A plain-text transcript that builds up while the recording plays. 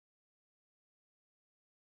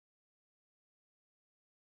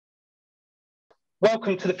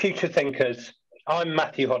Welcome to the Future Thinkers. I'm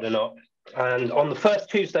Matthew Hoddenott, and on the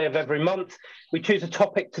first Tuesday of every month, we choose a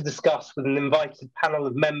topic to discuss with an invited panel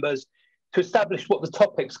of members to establish what the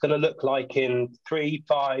topic's going to look like in 3,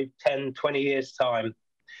 5, 10, 20 years' time.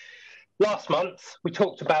 Last month, we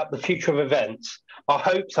talked about the future of events, our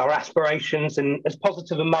hopes, our aspirations, in as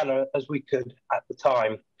positive a manner as we could at the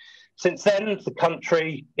time. Since then, the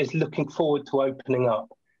country is looking forward to opening up,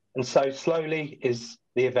 and so slowly is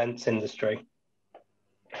the events industry.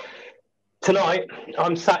 Tonight,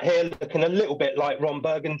 I'm sat here looking a little bit like Ron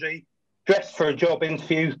Burgundy, dressed for a job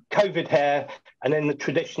interview, COVID hair, and in the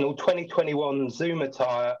traditional 2021 Zoom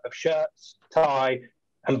attire of shirts, tie,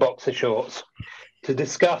 and boxer shorts to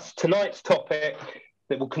discuss tonight's topic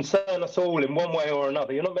that will concern us all in one way or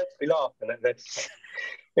another. You're not meant to be laughing at this.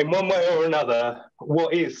 In one way or another,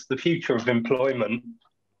 what is the future of employment?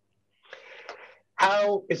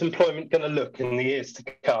 How is employment going to look in the years to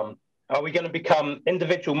come? Are we going to become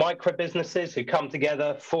individual micro businesses who come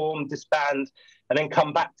together, form, disband, and then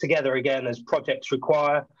come back together again as projects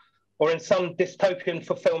require? Or in some dystopian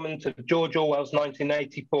fulfillment of George Orwell's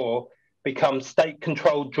 1984, become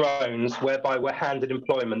state-controlled drones whereby we're handed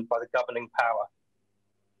employment by the governing power?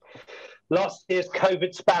 Last year's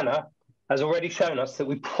COVID spanner has already shown us that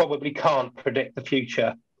we probably can't predict the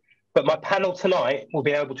future. But my panel tonight will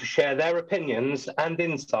be able to share their opinions and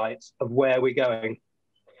insights of where we're going.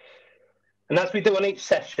 And as we do on each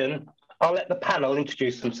session, I'll let the panel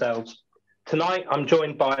introduce themselves. Tonight, I'm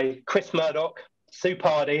joined by Chris Murdoch, Sue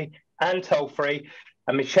Pardy, and Tolfree,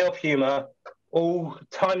 and Michelle Theuma, all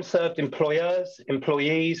time-served employers,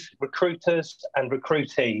 employees, recruiters, and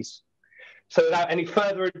recruitees. So without any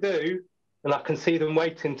further ado, and I can see them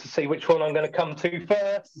waiting to see which one I'm going to come to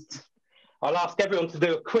first, I'll ask everyone to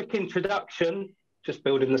do a quick introduction, just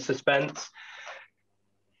building the suspense,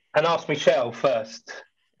 and ask Michelle first.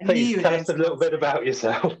 Please tell us a little bit about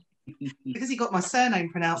yourself. Because you got my surname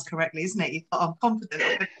pronounced correctly, isn't it? You thought I'm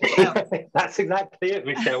confident. That's exactly it,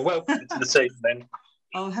 Michelle. Welcome to the evening.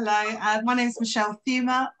 Oh, hello. My name is Michelle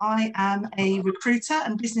Theuma. I am a recruiter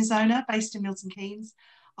and business owner based in Milton Keynes.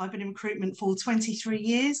 I've been in recruitment for 23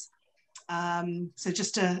 years. So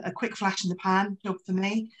just a quick flash in the pan job for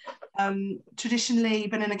me. Traditionally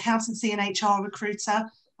been an accountancy and HR recruiter.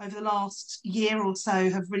 Over the last year or so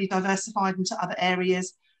have really diversified into other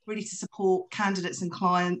areas, really to support candidates and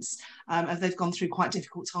clients as they've gone through quite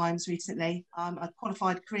difficult times recently. I'm a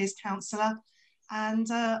qualified careers counsellor, and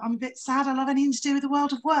I'm a bit sad I love anything to do with the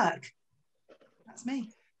world of work. That's me.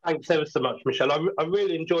 Thanks ever so much, Michelle. I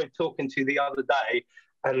really enjoyed talking to you the other day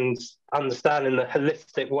and understanding the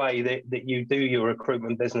holistic way that you do your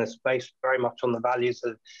recruitment business based very much on the values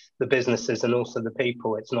of the businesses and also the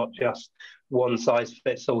people. It's not just one size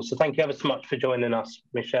fits all. So thank you ever so much for joining us,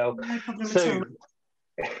 Michelle. No problem at all.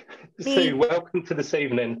 Sue, welcome to this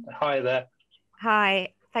evening. Hi there. Hi,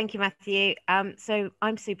 thank you, Matthew. So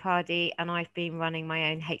I'm Sue Pardy, and I've been running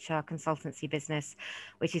my own HR consultancy business,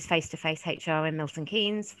 which is face-to-face HR in Milton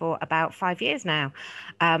Keynes, for about 5 years now.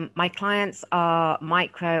 My clients are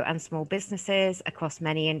micro and small businesses across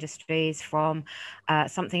many industries, from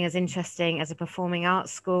something as interesting as a performing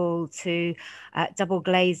arts school to double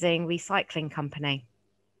glazing recycling company.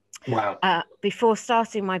 Wow. Before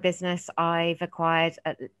starting my business, I've acquired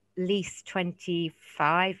at least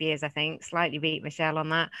 25 years, I think, slightly beat Michelle on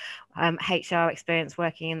that, HR experience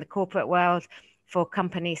working in the corporate world for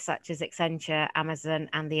companies such as Accenture, Amazon,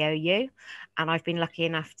 and the OU. And I've been lucky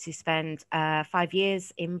enough to spend 5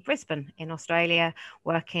 years in Brisbane in Australia,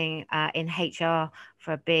 working in HR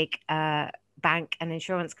for a big bank and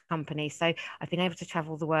insurance company. So I've been able to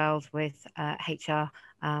travel the world with HR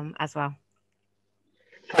as well.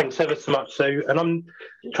 Thanks ever so much, Sue. And I'm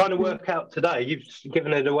trying to work out today, you've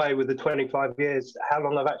given it away with the 25 years, how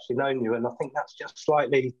long I've actually known you. And I think that's just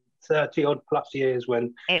slightly 30 odd plus years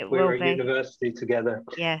when we were at university together.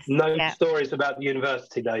 Yes. No stories about the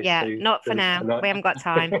university days, Yeah, Sue, not for now. Tonight. We haven't got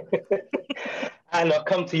time. And I'll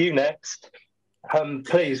come to you next.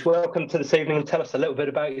 Please, welcome to this evening and tell us a little bit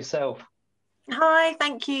about yourself. Hi,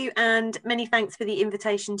 thank you, and many thanks for the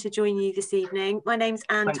invitation to join you this evening. My name's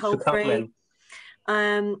Anne Tolfree.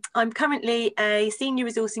 I'm currently a senior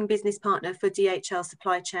resourcing business partner for DHL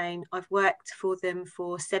Supply Chain. I've worked for them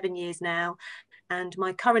for 7 years now, and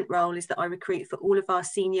my current role is that I recruit for all of our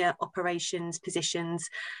senior operations positions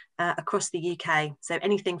across the UK. So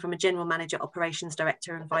anything from a general manager, operations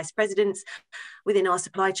director, and vice presidents within our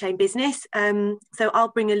supply chain business. So I'll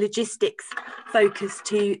bring a logistics focus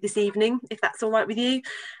to this evening, if that's all right with you.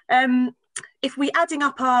 if we're adding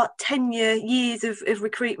up our tenure years of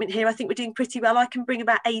recruitment here, I think we're doing pretty well. I can bring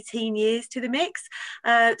about 18 years to the mix.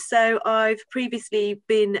 So I've previously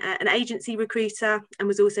been an agency recruiter and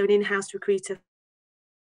was also an in-house recruiter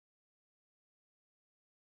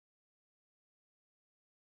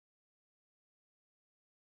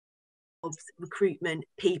of recruitment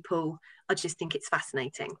people. I just think it's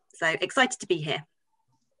fascinating. So excited to be here.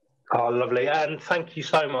 Oh, lovely. And thank you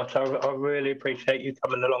so much. I really appreciate you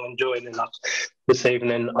coming along and joining us this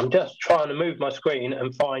evening. I'm just trying to move my screen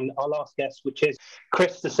and find our last guest, which is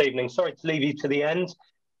Chris this evening. Sorry to leave you to the end.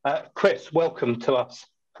 Chris, welcome to us.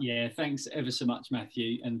 Yeah, thanks ever so much,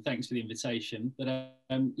 Matthew, and thanks for the invitation. But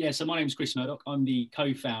yeah, so my name's Chris Murdoch. I'm the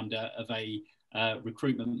co-founder of a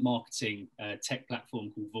recruitment marketing tech platform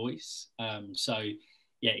called Voice. So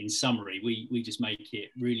yeah, in summary, we just make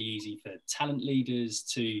it really easy for talent leaders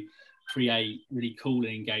to create really cool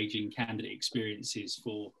and engaging candidate experiences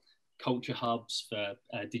for culture hubs, for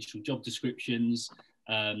digital job descriptions.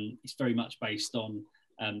 It's very much based on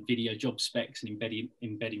video job specs and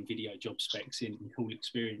embedding video job specs in cool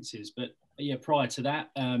experiences. But yeah, prior to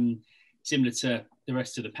that, similar to the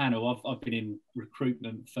rest of the panel, I've been in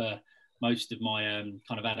recruitment for most of my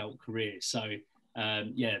kind of adult career. So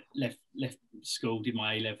yeah, left school, did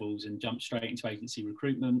my A-levels and jumped straight into agency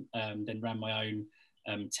recruitment, then ran my own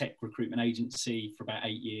tech recruitment agency for about 8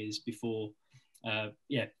 years before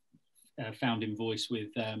founding Voice with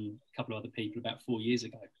a couple of other people about 4 years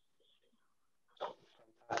ago.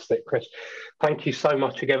 Fantastic, Chris. Thank you so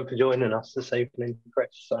much again for joining us this evening,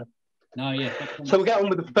 Chris. No, yeah. So we'll get on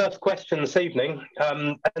with the first question this evening,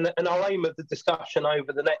 and our aim of the discussion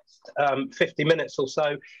over the next 50 minutes or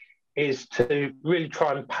so is to really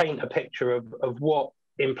try and paint a picture of what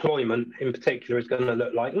employment in particular is going to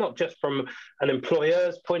look like, not just from an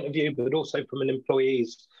employer's point of view, but also from an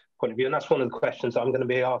employee's point of view. And that's one of the questions I'm going to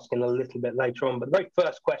be asking a little bit later on. But the very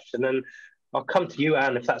first question, and I'll come to you,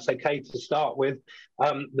 Anne, if that's okay to start with.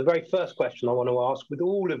 The very first question I want to ask, with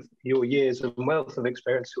all of your years and wealth of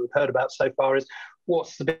experience that we've heard about so far, is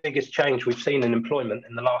what's the biggest change we've seen in employment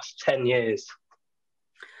in the last 10 years?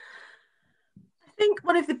 I think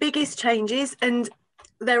one of the biggest changes, and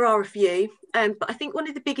there are a few, but I think one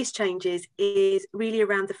of the biggest changes is really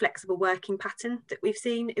around the flexible working pattern that we've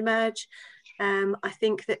seen emerge. I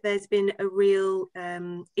think that there's been a real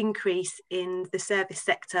increase in the service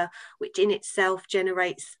sector, which in itself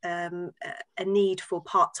generates a need for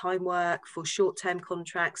part-time work, for short-term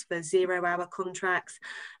contracts, for zero-hour contracts.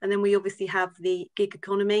 And then we obviously have the gig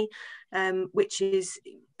economy, which is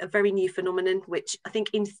a very new phenomenon, which I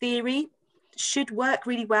think in theory should work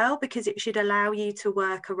really well, because it should allow you to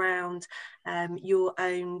work around your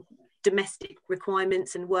own domestic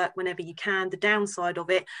requirements and work whenever you can. The downside of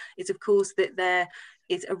it is, of course, that there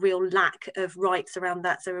is a real lack of rights around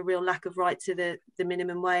that. So a real lack of right to the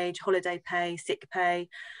minimum wage, holiday pay, sick pay.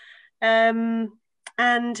 And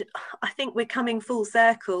I think we're coming full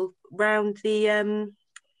circle round the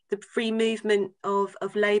free movement of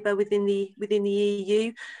labour within the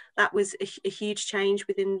EU. That was a huge change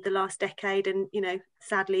within the last decade, and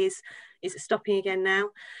sadly is stopping again now.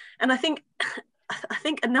 And I think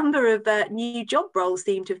a number of new job roles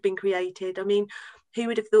seem to have been created. I mean, who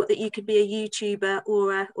would have thought that you could be a YouTuber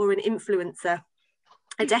or an influencer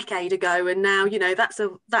a decade ago? And now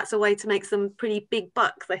that's a way to make some pretty big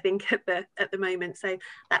bucks, I think, at the moment. So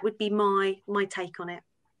that would be my take on it.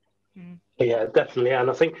 Yeah, definitely. And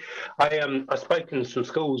I think I spoke in some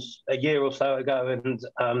schools a year or so ago, and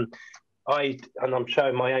I'm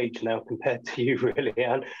showing my age now compared to you, really.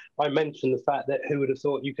 And I mentioned the fact that who would have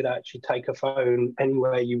thought you could actually take a phone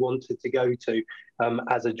anywhere you wanted to go to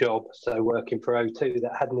as a job. So working for O2,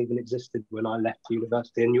 that hadn't even existed when I left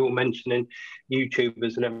university. And you're mentioning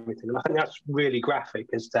YouTubers and everything. And I think that's really graphic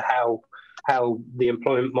as to how the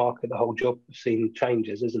employment market, the whole job scene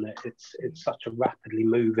changes, isn't it? It's such a rapidly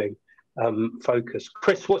moving focus.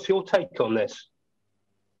 Chris, what's your take on this?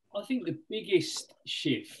 I think the biggest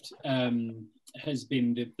shift has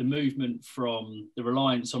been the movement from the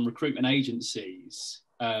reliance on recruitment agencies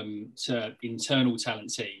to internal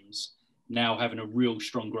talent teams now having a real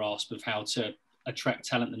strong grasp of how to attract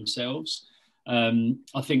talent themselves.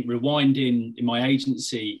 I think rewinding in my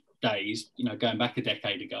agency days, going back a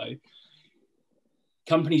decade ago,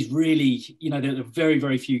 companies really, there are very,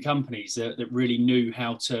 very few companies that really knew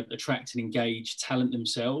how to attract and engage talent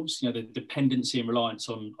themselves. The dependency and reliance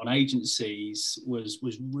on agencies was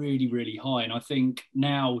really, really high. And I think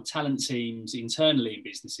now talent teams internally in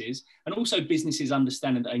businesses, and also businesses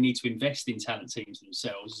understanding that they need to invest in talent teams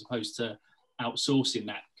themselves as opposed to outsourcing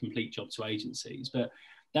that complete job to agencies. But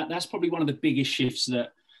that's probably one of the biggest shifts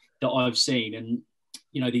that I've seen. And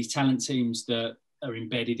you know, these talent teams that are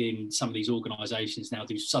embedded in some of these organisations now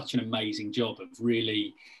do such an amazing job of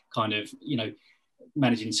really kind of, you know,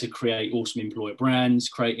 managing to create awesome employer brands,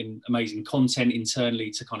 creating amazing content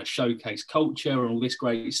internally to kind of showcase culture and all this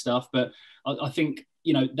great stuff. But I think,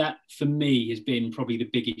 you know, that for me has been probably the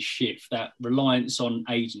biggest shift, that reliance on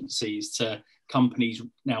agencies to companies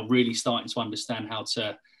now really starting to understand how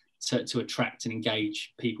to attract and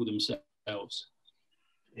engage people themselves.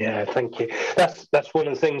 Yeah, thank you. That's one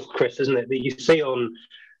of the things, Chris, isn't it, that you see on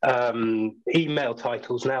email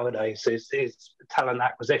titles nowadays is talent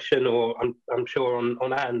acquisition, or I'm sure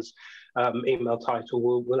on Anne's email title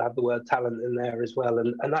will have the word talent in there as well,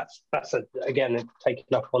 and that's again, taking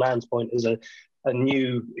up on Anne's point, is a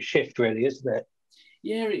new shift, really, isn't it?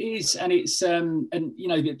 Yeah, it is, and it's and you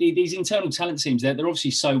know, these internal talent teams, they're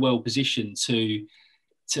obviously so well positioned to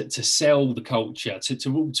sell the culture,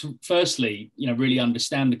 to firstly, you know, really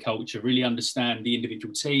understand the culture, really understand the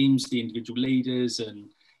individual teams, the individual leaders, and,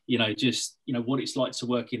 you know, just, you know, what it's like to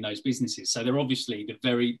work in those businesses. So they're obviously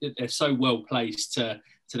they're so well placed to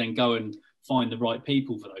then go and find the right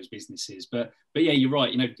people for those businesses. But yeah, you're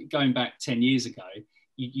right. You know, going back 10 years ago,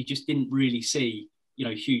 you just didn't really see, you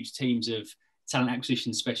know, huge teams of talent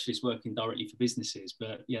acquisition specialists working directly for businesses.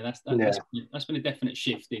 But yeah, that's been a definite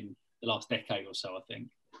shift in the last decade or so, I think.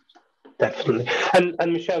 Definitely.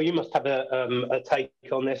 And Michelle, you must have a take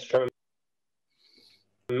on this from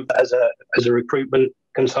as a recruitment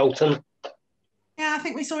consultant. Yeah, I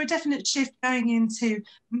think we saw a definite shift going into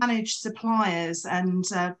managed suppliers and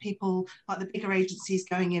people like the bigger agencies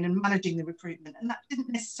going in and managing the recruitment. And that didn't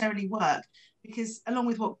necessarily work because, along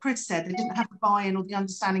with what Chris said, they didn't have the buy-in or the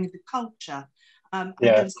understanding of the culture. And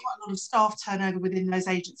there was quite a lot of staff turnover within those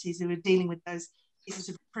agencies who were dealing with those pieces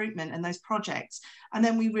of recruitment and those projects. And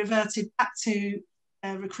then we reverted back to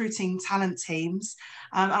recruiting talent teams.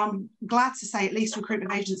 I'm glad to say at least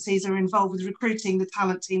recruitment agencies are involved with recruiting the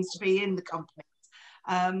talent teams to be in the company.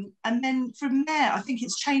 And then from there, I think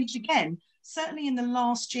it's changed again. Certainly in the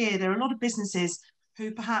last year, there are a lot of businesses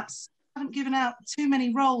who perhaps haven't given out too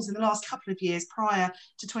many roles in the last couple of years prior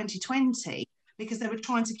to 2020 because they were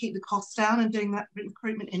trying to keep the costs down and doing that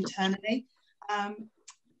recruitment internally.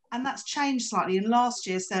 And that's changed slightly. And last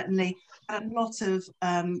year, certainly, had a lot of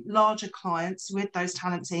larger clients with those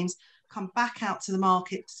talent teams come back out to the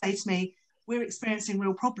market to say to me, we're experiencing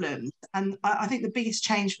real problems. And I think the biggest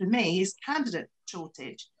change for me is candidate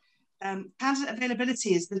shortage. Candidate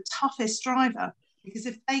availability is the toughest driver because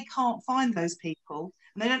if they can't find those people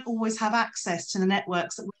and they don't always have access to the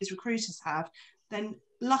networks that these recruiters have, then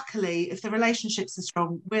luckily, if the relationships are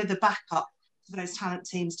strong, we're the backup to those talent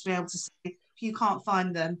teams to be able to say, if you can't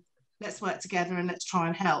find them, let's work together and let's try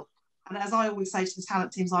and help. And as I always say to the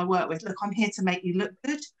talent teams I work with, look, I'm here to make you look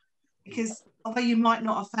good, because although you might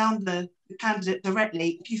not have found the candidate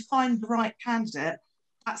directly, if you find the right candidate,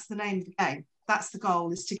 that's the name of the game. That's the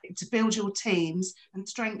goal, is to build your teams and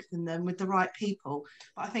strengthen them with the right people.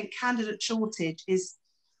 But I think candidate shortage is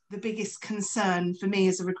the biggest concern for me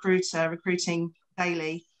as a recruiter, recruiting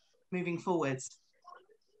daily moving forwards.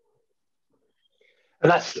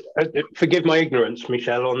 And that's, forgive my ignorance,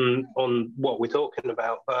 Michelle, on what we're talking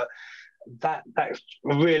about, but that's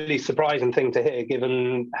a really surprising thing to hear,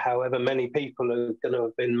 given however many people are going to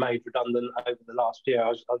have been made redundant over the last year. I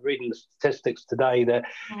was reading the statistics today that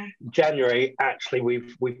January, actually,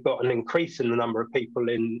 we've got an increase in the number of people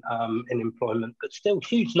in employment, but still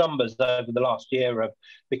huge numbers over the last year have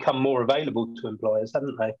become more available to employers,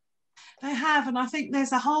 haven't they? They have, and I think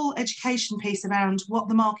there's a whole education piece around what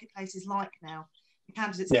the marketplace is like now.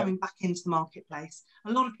 Candidates coming back into the marketplace.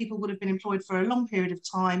 A lot of people would have been employed for a long period of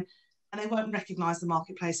time and they won't recognise the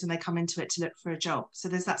marketplace when they come into it to look for a job. So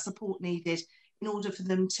there's that support needed in order for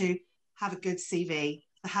them to have a good CV,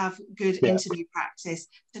 to have good interview practice,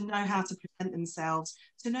 to know how to present themselves,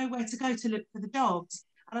 to know where to go to look for the jobs.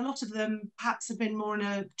 And a lot of them perhaps have been more in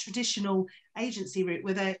a traditional agency route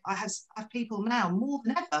where I have people now more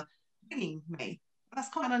than ever ringing me. That's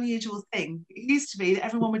quite an unusual thing. It used to be that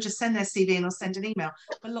everyone would just send their CV in or send an email,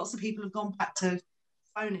 but lots of people have gone back to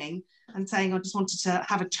phoning and saying, I just wanted to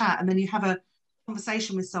have a chat. And then you have a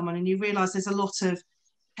conversation with someone and you realise there's a lot of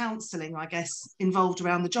counselling, I guess, involved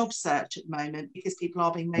around the job search at the moment because people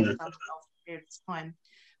are being made redundant after a period of time.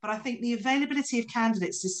 But I think the availability of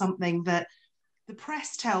candidates is something that the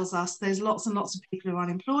press tells us there's lots and lots of people who are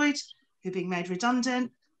unemployed, who are being made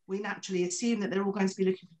redundant. We naturally assume that they're all going to be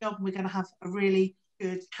looking for a job and we're going to have a really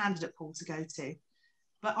good candidate pool to go to.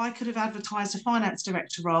 But I could have advertised a finance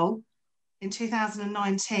director role in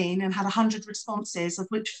 2019 and had 100 responses, of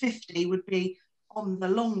which 50 would be on the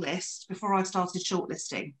long list before I started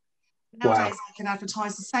shortlisting. Nowadays, I can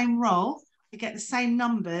advertise the same role get the same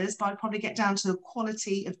numbers, but I'd probably get down to a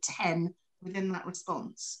quality of 10 within that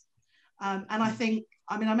response. And I think,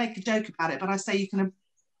 I mean, I make a joke about it, but I say you can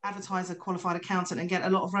advertise a qualified accountant and get a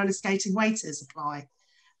lot of roller skating waiters apply.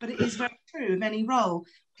 But it is very true of any role.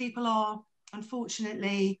 People are,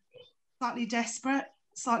 unfortunately, slightly desperate,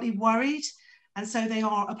 slightly worried, and so they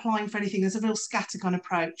are applying for anything. There's a real scattergun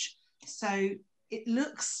approach. So it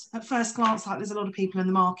looks at first glance like there's a lot of people in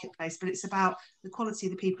the marketplace, but it's about the quality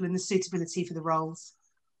of the people and the suitability for the roles.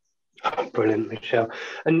 Oh, brilliant, Michelle.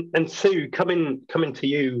 And Sue, coming to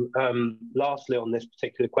you lastly on this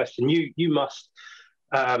particular question, you must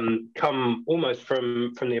come almost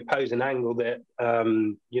from the opposing angle that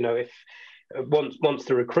you know, if once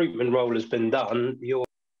the recruitment role has been done, you're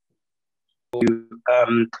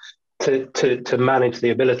to manage the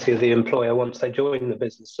ability of the employer once they join the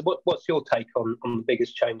business. So what's your take on the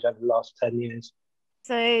biggest change over the last 10 years?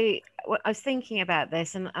 So I was thinking about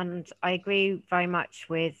this, and I agree very much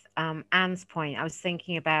with Anne's point. I was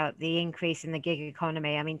thinking about the increase in the gig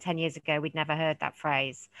economy. I mean, 10 years ago, we'd never heard that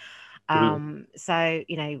phrase. So,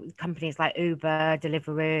 you know, companies like Uber,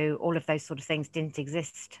 Deliveroo, all of those sort of things didn't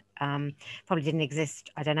exist. Probably didn't exist,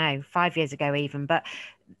 I don't know, 5 years ago even, but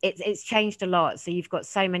it's changed a lot. So you've got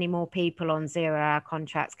so many more people on 0-hour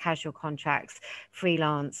contracts, casual contracts,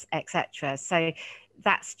 freelance, etc. So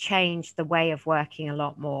that's changed the way of working a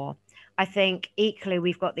lot more. I think equally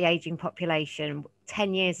we've got the aging population.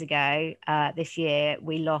 10 years ago, this year,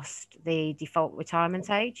 we lost the default retirement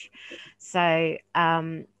age. So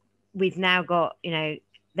we've now got, you know,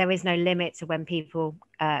 there is no limit to when people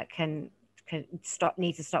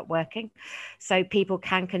need to stop working. So people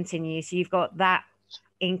can continue. So you've got that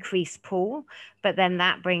increased pool, but then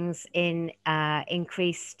that brings in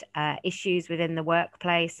increased issues within the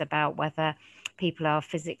workplace about whether people are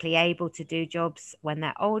physically able to do jobs when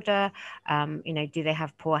they're older. You know, do they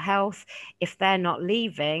have poor health? If they're not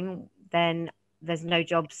leaving, then there's no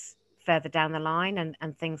jobs further down the line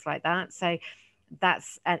and things like that. So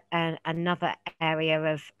that's another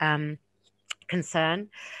area of concern.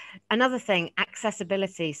 Another thing,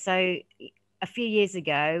 accessibility. So a few years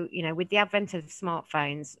ago, you know, with the advent of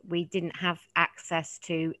smartphones, we didn't have access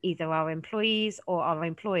to either our employees or our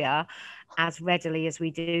employer as readily as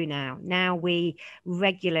we do now. Now we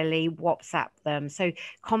regularly WhatsApp them. So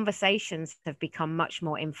conversations have become much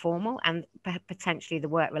more informal, and potentially the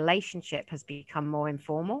work relationship has become more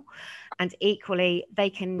informal. And equally,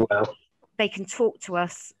 they can talk to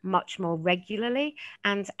us much more regularly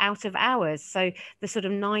and out of hours. So the sort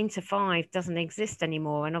of 9 to 5 doesn't exist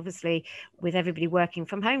anymore. And obviously with everybody working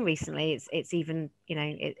from home recently, it's even, you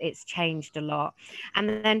know, it's changed a lot. And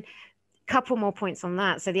then a couple more points on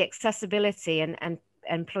that. So the accessibility and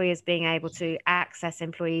employers being able to access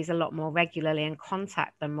employees a lot more regularly and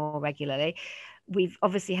contact them more regularly. We've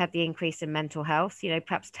obviously had the increase in mental health. You know,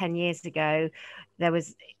 perhaps 10 years ago, there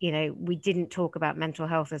was, you know, we didn't talk about mental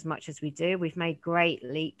health as much as we do. We've made great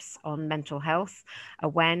leaps on mental health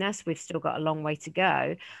awareness. We've still got a long way to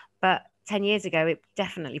go. But 10 years ago, it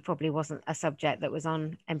definitely probably wasn't a subject that was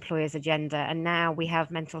on employers' agenda. And now we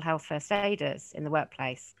have mental health first aiders in the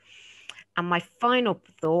workplace. And my final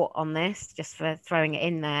thought on this, just for throwing it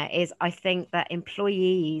in there, is I think that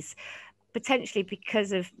employees, potentially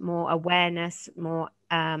because of more awareness, more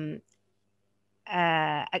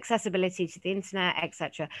accessibility to the internet,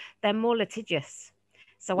 etc., they're more litigious.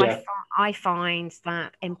 So I find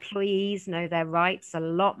that employees know their rights a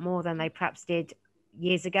lot more than they perhaps did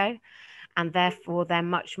years ago, and therefore they're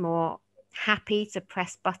much more happy to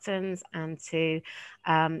press buttons and to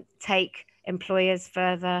take employers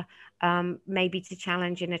further, maybe to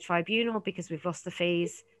challenge in a tribunal, because we've lost the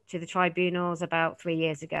fees to the tribunals about 3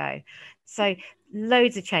 years ago. So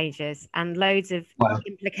loads of changes and loads of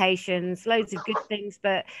implications, loads of good things,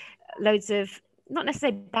 but loads of not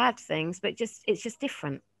necessarily bad things, but it's just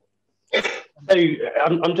different. So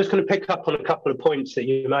I'm just going to pick up on a couple of points that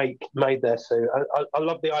you made there. So I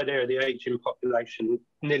love the idea of the aging population.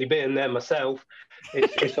 Nearly being there myself,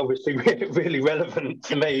 it's obviously really relevant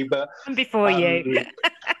to me. But and before you,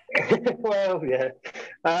 well, yeah.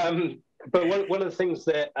 But one of the things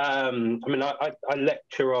that I mean, I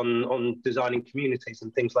lecture on designing communities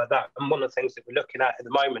and things like that, and one of the things that we're looking at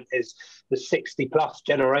the moment is the 60+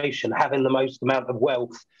 generation having the most amount of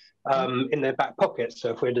wealth in their back pockets.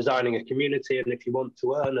 So if we're designing a community, and if you want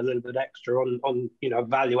to earn a little bit extra on you know,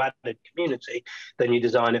 value-added community, then you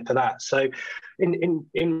design it for that. So in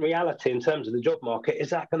reality, in terms of the job market,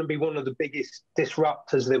 is that going to be one of the biggest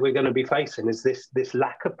disruptors that we're going to be facing? Is this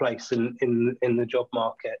lack of place in the job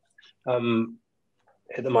market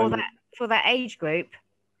at the moment for that age group?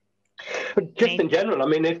 Just in general, I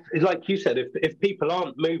mean, if, like you said, if people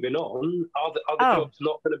aren't moving on, are the jobs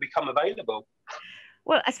not going to become available?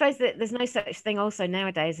 Well, I suppose that there's no such thing also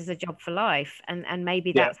nowadays as a job for life. And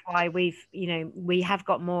maybe that's why we have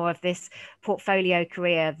got more of this portfolio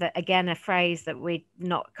career, that again, a phrase that we'd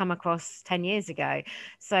not come across 10 years ago.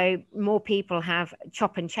 So more people have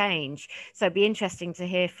chop and change. So it'd be interesting to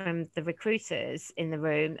hear from the recruiters in the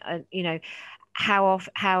room,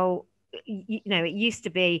 how it used to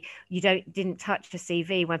be you didn't touch a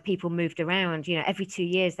CV when people moved around. Every 2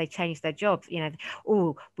 years they changed their jobs.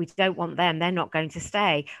 We don't want them, they're not going to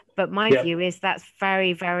stay. But my view is that's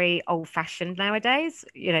very, very old-fashioned nowadays.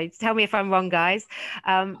 Tell me if I'm wrong, guys.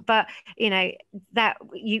 But that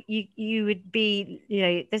you would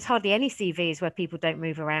be, there's hardly any CVs where people don't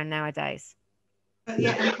move around nowadays. But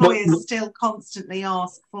yet employers still constantly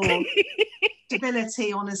ask for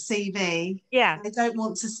stability on a CV. Yeah. They don't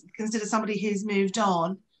want to consider somebody who's moved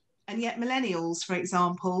on. And yet millennials, for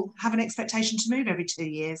example, have an expectation to move every 2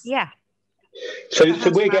 years. Yeah. So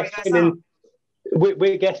we're getting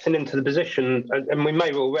into the position, and we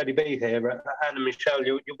may already be here, Anne and Michelle,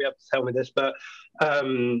 you'll be able to tell me this, but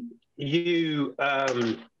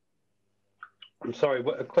I'm sorry,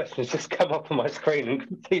 what a question's just come up on my screen and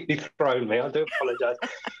completely thrown me. I do apologise.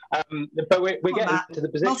 But we're getting into the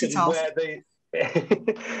position where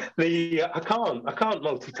I can't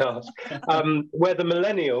multitask. Where the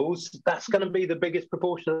millennials, that's going to be the biggest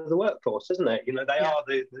proportion of the workforce, isn't it? They are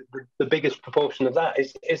the biggest proportion of that.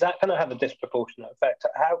 Is that going to have a disproportionate effect?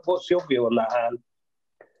 What's your view on that, Anne?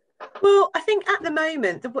 Well, I think at the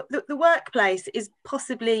moment the workplace is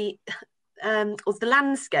possibly, or the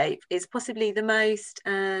landscape is possibly the most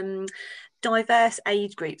diverse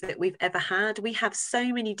age group that we've ever had. We have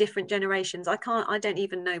so many different generations. I don't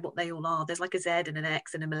even know what they all are. There's like a Z and an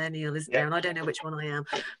X and a millennial, isn't there? And I don't know which one I am.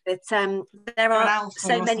 But there are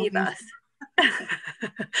so many of us.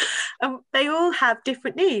 They all have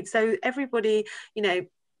different needs. So everybody,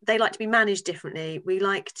 they like to be managed differently. We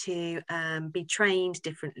like to be trained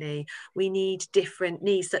differently. We need different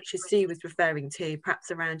needs, such as Sue was referring to, perhaps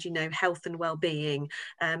around, health and well-being,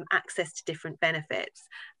 access to different benefits.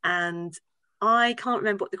 And I can't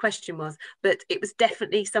remember what the question was, but it was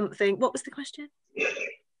definitely something. What was the question?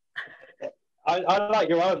 I like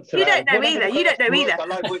your answer. You don't know either. You don't know either. I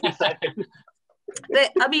like what you're saying.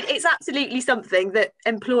 It's absolutely something that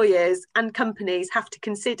employers and companies have to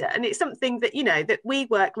consider, and it's something that that we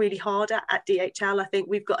work really hard at DHL. I think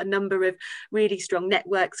we've got a number of really strong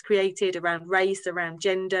networks created around race, around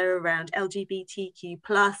gender, around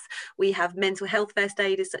LGBTQ+. We have mental health first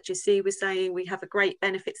aiders, such as Sue was saying. We have a great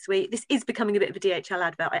benefit suite. This is becoming a bit of a DHL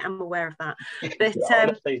advert, I am aware of that, but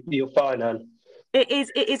honestly, you're fine, Anne. It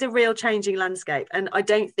is a real changing landscape, and I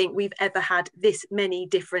don't think we've ever had this many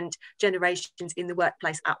different generations in the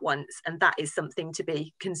workplace at once, and that is something to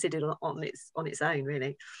be considered on its own,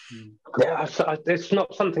 really. Yeah, it's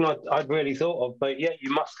not something I'd really thought of, but yeah,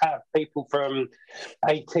 you must have people from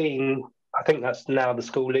 18. I think that's now the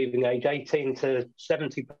school leaving age, 18 to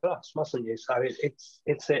 70 plus, mustn't you? So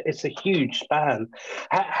it's a huge span.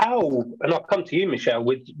 How and I'll come to you, Michelle,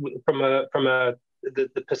 from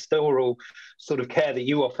the pastoral sort of care that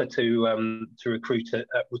you offer to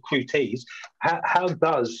recruitees. How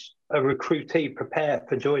does a recruitee prepare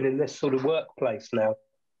for joining this sort of workplace now?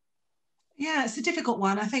 Yeah, it's a difficult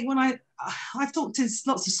one. I think when I've talked to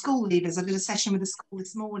lots of school leavers. I did a session with a school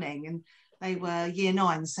this morning, and they were year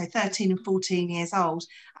 9, so 13 and 14 years old.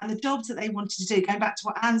 And the jobs that they wanted to do, going back to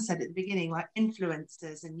what Anne said at the beginning, like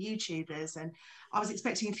influencers and YouTubers, and I was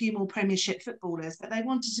expecting a few more Premiership footballers, but they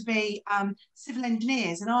wanted to be civil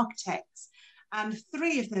engineers and architects. And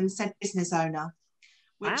 3 of them said business owner,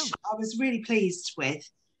 which I was really pleased with.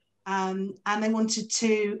 And they wanted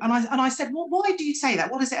to, and I said, well, why do you say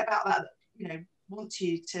that? What is it about that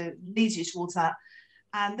leads you towards that?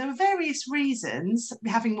 And there were various reasons: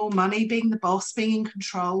 having more money, being the boss, being in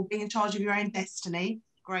control, being in charge of your own destiny.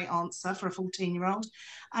 Great answer for a 14-year-old.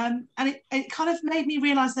 And it kind of made me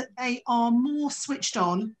realise that they are more switched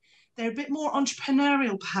on. They're a bit more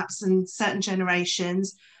entrepreneurial, perhaps, than certain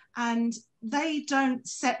generations. And they don't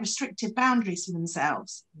set restrictive boundaries for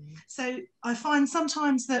themselves. So I find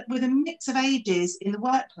sometimes that with a mix of ages in the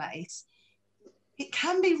workplace, it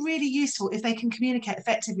can be really useful if they can communicate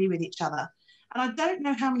effectively with each other. And I don't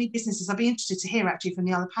know how many businesses, I'd be interested to hear actually from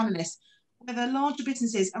the other panellists, whether larger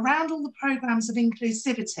businesses around all the programs of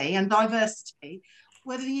inclusivity and diversity,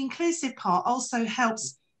 whether the inclusive part also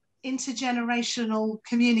helps intergenerational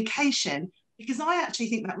communication, because I actually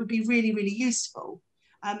think that would be really, really useful.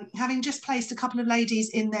 Having just placed a couple of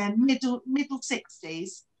ladies in their middle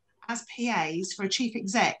 60s as PAs for a chief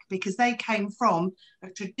exec, because they came from a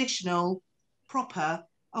traditional, proper,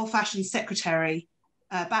 old-fashioned secretary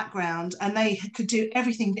background, and they could do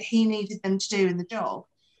everything that he needed them to do in the job.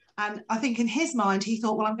 And I think in his mind, he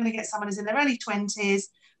thought, well, I'm going to get someone who's in their early 20s,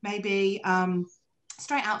 maybe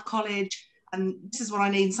straight out of college, and this is what I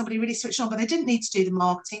need, somebody really switched on. But they didn't need to do the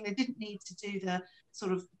marketing. They didn't need to do the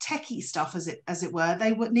sort of techie stuff, as it were.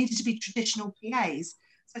 They needed to be traditional PAs.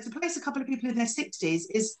 So to place a couple of people in their 60s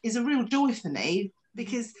is a real joy for me,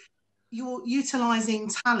 because you're utilising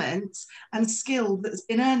talent and skill that's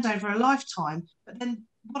been earned over a lifetime. But then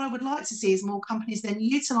what I would like to see is more companies then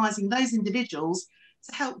utilising those individuals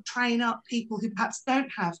to help train up people who perhaps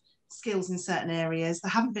don't have skills in certain areas that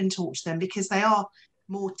haven't been taught to them, because they are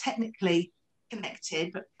more technically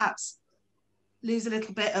connected, but perhaps lose a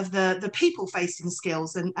little bit of the people-facing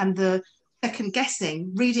skills and the second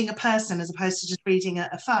guessing, reading a person as opposed to just reading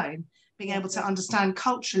a phone, being able to understand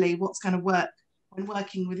culturally what's going to work when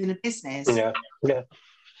working within a business. Yeah.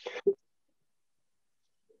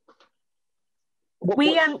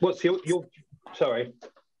 What's your sorry?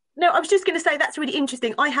 No, I was just going to say that's really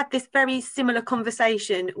interesting. I had this very similar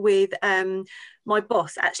conversation with my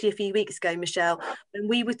boss actually a few weeks ago, Michelle, and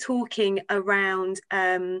we were talking around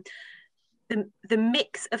the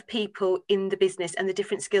mix of people in the business and the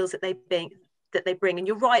different skills that they bring. And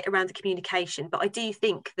you're right around the communication, but I do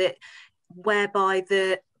think that whereby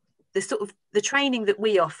the sort of the training that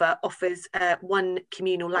we offers one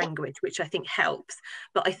communal language, which I think helps.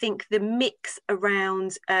 But I think the mix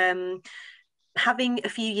around having a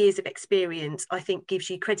few years of experience, I think, gives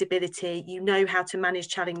you credibility. You know how to manage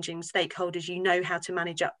challenging stakeholders. You know how to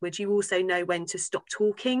manage upwards. You also know when to stop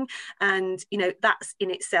talking. And, you know, that's in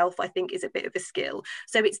itself, I think, is a bit of a skill.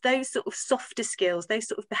 So it's those sort of softer skills, those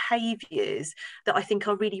sort of behaviours that I think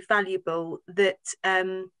are really valuable, that,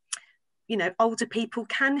 you know, older people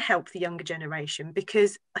can help the younger generation,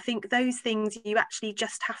 because I think those things you actually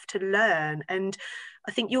just have to learn. And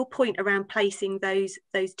I think your point around placing those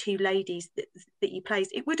two ladies that you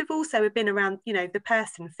placed, it would have also been around, you know, the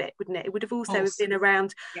person fit, wouldn't it? It would have also have been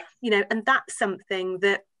around, you know, and that's something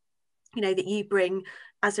that, you know, that you bring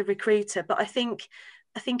as a recruiter. But I think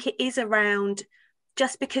it is around,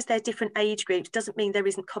 just because they're different age groups doesn't mean there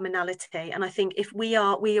isn't commonality. And I think if we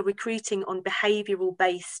are recruiting on behavioural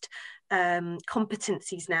based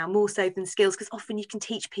competencies now, more so than skills, because often you can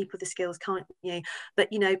teach people the skills, can't you?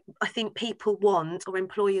 But, you know, I think people want, or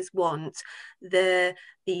employers want, the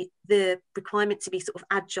requirement to be sort of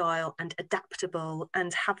agile and adaptable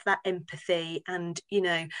and have that empathy and, you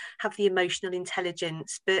know, have the emotional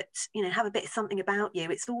intelligence, but, you know, have a bit of something about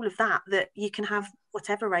you. It's all of that you can have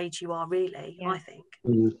whatever age you are, really. I think.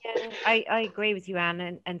 Yeah, I agree with you,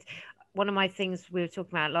 Anne, and one of my things we were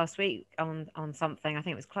talking about last week on something, I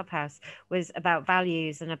think it was Clubhouse, was about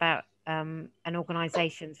values and about an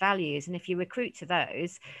organisation's values. And if you recruit to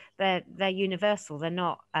those, they're universal. They're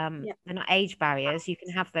not age barriers. You can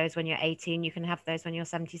have those when you're 18. You can have those when you're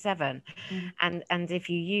 77. And if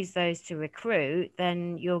you use those to recruit,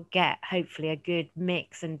 then you'll get hopefully a good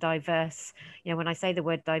mix and diverse. You know, when I say the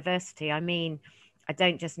word diversity, I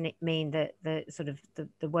don't just mean the sort of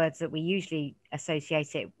the words that we usually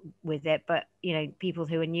associate it with it, but, you know, people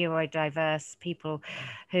who are neurodiverse, people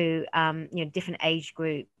who, you know, different age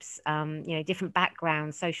groups, you know, different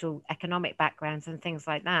backgrounds, social, economic backgrounds and things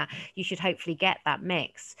like that. You should hopefully get that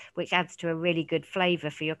mix, which adds to a really good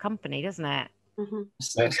flavour for your company, doesn't it?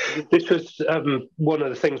 This was one of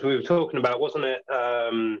the things we were talking about, wasn't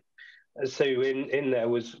it? So in there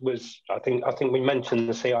was I think we mentioned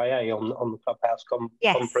the CIA on the Clubhouse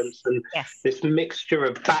conference, and this mixture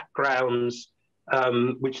of backgrounds,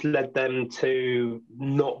 which led them to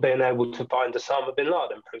not being able to find Osama bin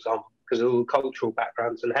Laden, for example, because of all the cultural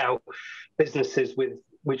backgrounds, and how businesses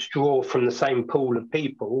which draw from the same pool of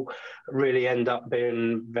people really end up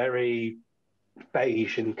being very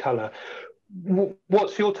beige in colour.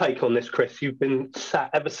 What's your take on this, Chris? You've been sat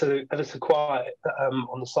ever so quiet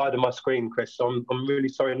on the side of my screen, Chris. So I'm really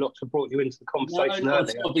sorry not to have brought you into the conversation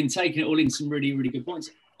earlier. I've been taking it all in, some really, really good points.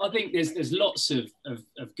 I think there's lots of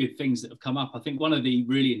good things that have come up. I think one of the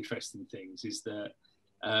really interesting things is that,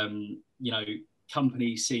 you know,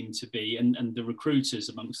 companies seem to be, and the recruiters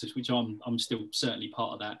amongst us, which I'm still certainly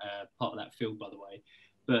part of that field, by the way.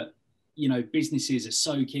 But, you know, businesses are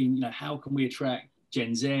so keen, you know, how can we attract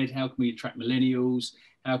Gen Z, how can we attract millennials,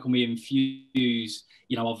 how can we infuse,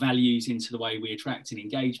 you know, our values into the way we attract and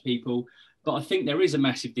engage people. But I think there is a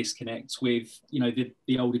massive disconnect with, you know,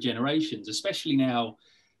 the older generations, especially now.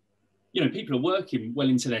 You know, people are working well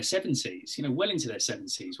into their 70s,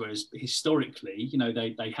 whereas historically, you know,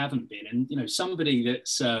 they haven't been. And, you know, somebody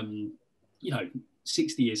that's, you know,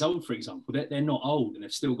 60 years old, for example. They're not old, and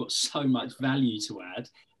they've still got so much value to add.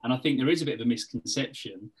 And I think there is a bit of a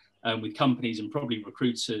misconception with companies and probably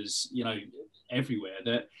recruiters, you know, everywhere,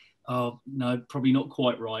 that, oh, no, probably not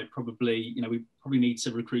quite right. Probably, you know, we probably need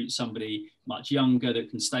to recruit somebody much younger that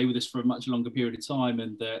can stay with us for a much longer period of time,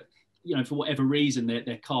 and that, you know, for whatever reason,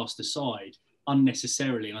 they're cast aside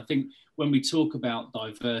unnecessarily. And I think when we talk about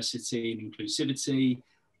diversity and inclusivity,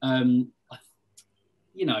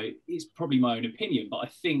 you know, it's probably my own opinion, but I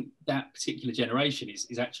think that particular generation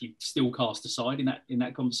is actually still cast aside in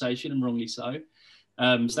that conversation, and wrongly so.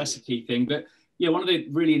 So that's the key thing. But yeah, one of the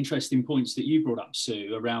really interesting points that you brought up,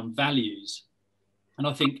 Sue, around values, and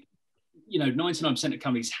I think, you know, 99% of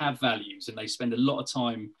companies have values, and they spend a lot of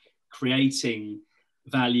time creating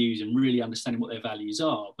values and really understanding what their values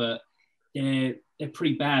are, but they're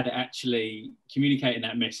pretty bad at actually communicating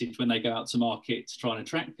that message when they go out to market to try and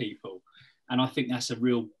attract people. And I think that's a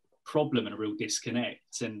real problem and a real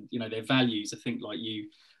disconnect. And, you know, their values, I think, like you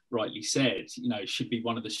rightly said, you know, should be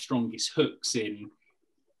one of the strongest hooks in,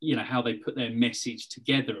 you know, how they put their message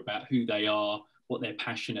together about who they are, what they're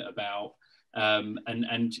passionate about,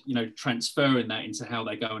 and you know, transferring that into how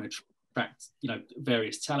they go and attract, you know,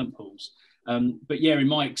 various talent pools. But yeah, in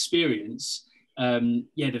my experience,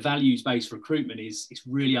 yeah, the values-based recruitment is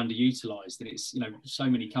really underutilized, and it's, you know, so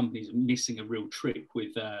many companies are missing a real trick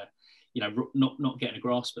with, you know, not getting a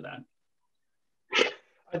grasp of that.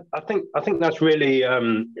 I think that's really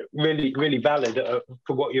really valid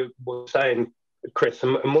for what you were saying, Chris.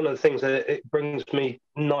 And one of the things that it brings me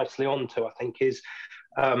nicely onto, I think, is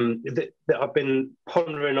that I've been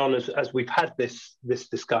pondering on as we've had this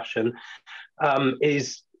discussion,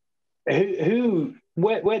 is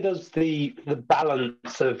where does the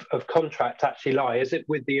balance of contract actually lie? Is it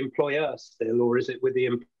with the employer still, or is it with the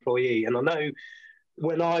employee? And I know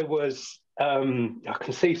when I was, I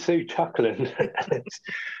can see Sue chuckling.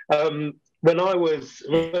 When I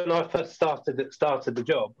first started the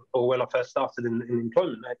job, or when I first started in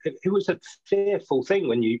employment, it was a fearful thing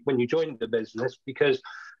when you joined the business, because,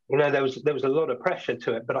 you know, there was a lot of pressure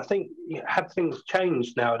to it. But I think, have things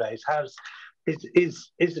changed nowadays?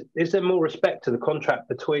 Is there more respect to the contract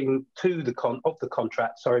between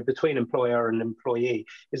employer and employee?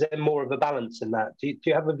 Is there more of a balance in that? Do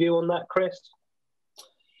you have a view on that, Chris?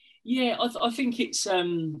 Yeah, I think it's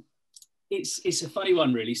a funny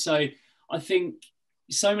one, really. So I think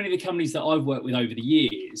so many of the companies that I've worked with over the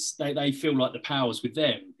years, they feel like the power's with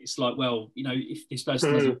them. It's like, well, you know, if this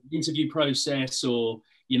person has an interview process, or,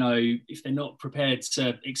 you know, if they're not prepared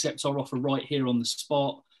to accept our offer right here on the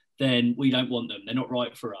spot, then we don't want them. They're not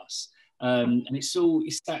right for us. And it's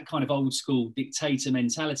that kind of old school dictator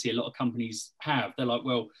mentality a lot of companies have. They're like,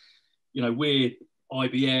 well, you know, we're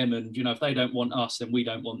IBM, and, you know, if they don't want us, then we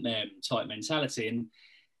don't want them type mentality. And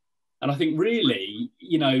I think really,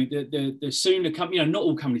 you know, the sooner you know, not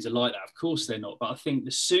all companies are like that, of course they're not, but I think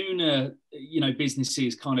the sooner, you know,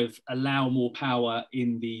 businesses kind of allow more power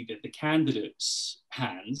in the candidates'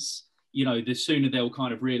 hands, you know, the sooner they'll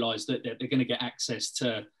kind of realise that they're going to get access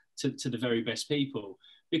to the very best people.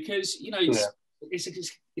 Because, you know,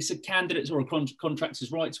 it's a candidate's or a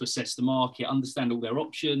contractor's right to assess the market, understand all their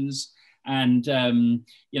options. And,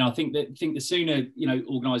 you know, I think the sooner, you know,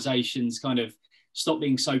 organisations kind of stop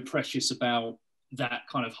being so precious about that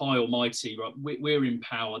kind of high almighty, right, we're in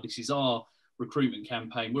power, this is our recruitment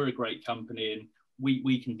campaign, we're a great company, and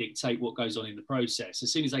we can dictate what goes on in the process.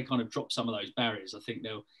 As soon as they kind of drop some of those barriers, I think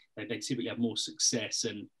they typically have more success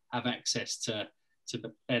and have access to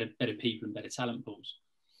better people and better talent pools.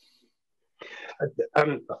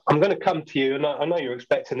 I'm going to come to you, and I know you're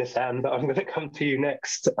expecting this, Anne, but I'm going to come to you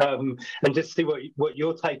next, and just see what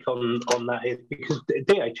your take on that is, because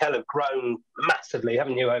DHL have grown massively,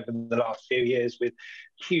 haven't you, over the last few years, with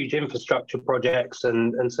huge infrastructure projects,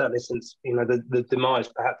 and certainly since, you know, the demise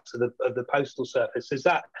perhaps of the postal service. Is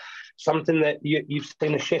that something that you've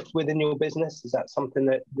seen a shift within your business? Is that something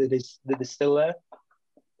that is still there?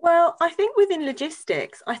 Well, I think within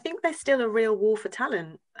logistics, I think there's still a real war for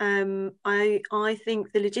talent. I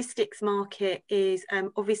think the logistics market is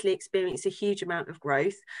obviously experiencing a huge amount of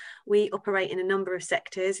growth. We operate in a number of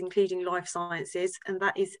sectors, including life sciences, and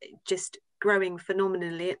that is just growing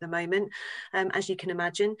phenomenally at the moment. As you can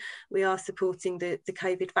imagine, we are supporting the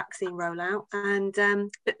COVID vaccine rollout, and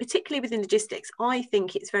but particularly within logistics, I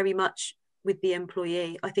think it's very much with the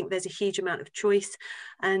employee. I think there's a huge amount of choice,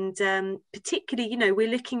 and particularly, you know, we're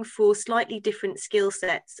looking for slightly different skill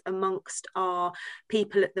sets amongst our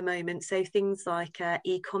people at the moment. So things like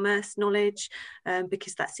e-commerce knowledge,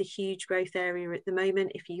 because that's a huge growth area at the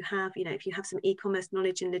moment. If you have some e-commerce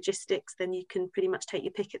knowledge in logistics, then you can pretty much take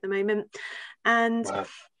your pick at the moment. And wow.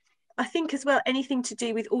 I think as well, anything to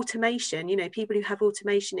do with automation, you know, people who have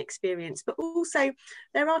automation experience, but also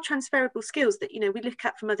there are transferable skills that, you know, we look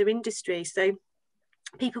at from other industries. So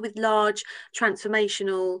people with large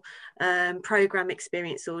transformational program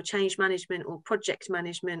experience or change management or project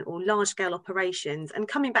management or large scale operations. And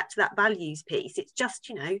coming back to that values piece, it's just,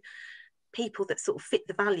 you know, people that sort of fit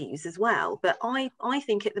the values as well. But I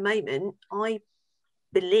think at the moment, I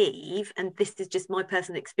believe, and this is just my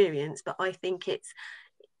personal experience, but I think it's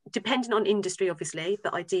dependent on industry, obviously,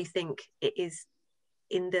 but I do think it is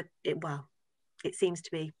it seems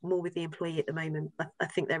to be more with the employee at the moment. I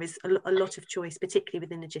think there is a lot of choice, particularly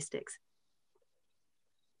within logistics.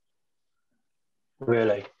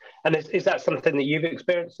 Really? And is that something that you've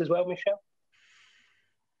experienced as well, Michelle?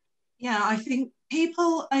 Yeah, I think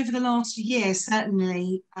people over the last year,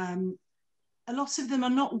 certainly, a lot of them are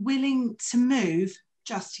not willing to move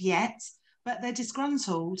just yet, but they're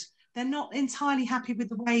disgruntled. They're not entirely happy with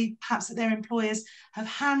the way perhaps that their employers have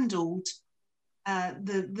handled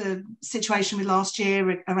the situation with last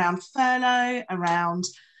year around furlough, around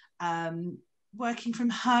working from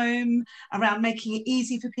home, around making it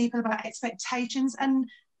easy for people, about expectations. And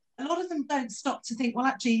a lot of them don't stop to think, well,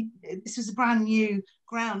 actually, this was a brand new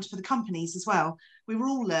ground for the companies as well. We were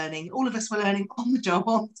all learning. All of us were learning on the job,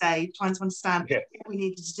 on the day, trying to understand what we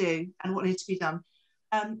needed to do and what needed to be done.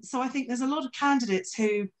 So I think there's a lot of candidates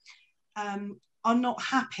who are not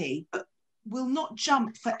happy, but will not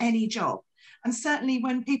jump for any job. And certainly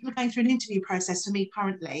when people are going through an interview process, for me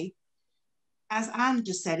currently, as Anne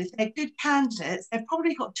just said, if they're good candidates, they've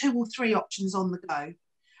probably got 2 or 3 options on the go.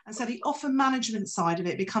 And so the offer management side of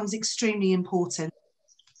it becomes extremely important.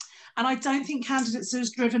 And I don't think candidates are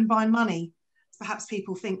as driven by money as perhaps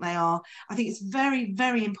people think they are. I think it's very,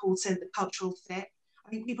 very important, the cultural fit. I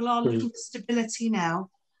think people are looking for stability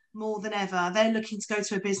now more than ever. They're looking to go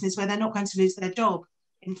to a business where they're not going to lose their job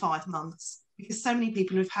in 5 months, because so many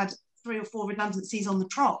people have had 3 or 4 redundancies on the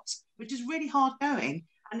trot, which is really hard going.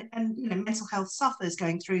 And you know, mental health suffers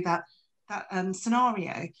going through that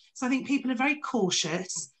scenario. So I think people are very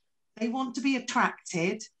cautious. They want to be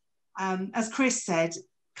attracted. As Chris said,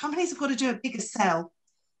 companies have got to do a bigger sell.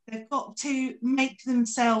 They've got to make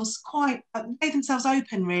themselves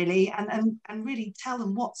open, really, and really tell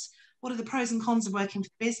them what are the pros and cons of working for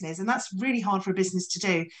the business. And that's really hard for a business to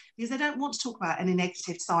do, because they don't want to talk about any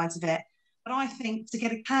negative sides of it. But I think to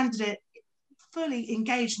get a candidate fully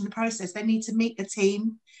engaged in the process, they need to meet a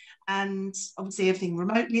team, and obviously everything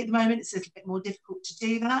remotely at the moment, it's a little bit more difficult to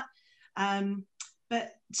do that.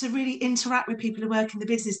 But to really interact with people who work in the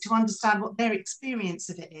business, to understand what their experience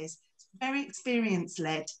of it is. It's very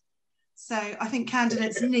experience-led. So I think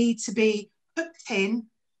candidates need to be hooked in,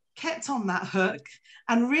 kept on that hook,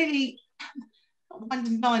 and really, not wind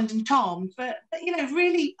and dined and charmed, but you know,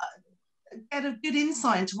 really get a good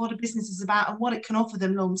insight into what a business is about and what it can offer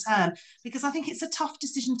them long term. Because I think it's a tough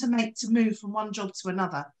decision to make, to move from one job to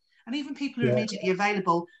another. And even people who are immediately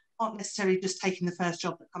available aren't necessarily just taking the first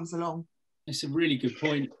job that comes along. It's a really good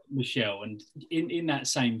point, Michelle. And in that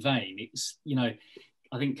same vein, it's, you know,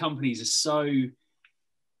 I think companies are so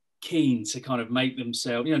keen to kind of make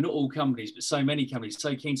themselves, you know, not all companies, but so many companies,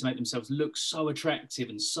 so keen to make themselves look so attractive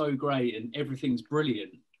and so great and everything's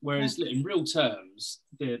brilliant. Whereas in real terms,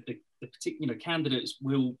 the particular candidates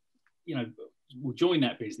will join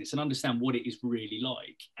that business and understand what it is really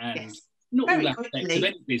like. And not all aspects of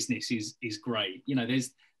any business is great. You know, there's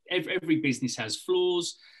every business has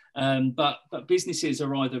flaws. But businesses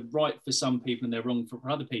are either right for some people and they're wrong for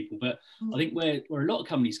other people. But I think where a lot of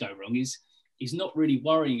companies go wrong is not really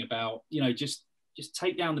worrying about, you know, just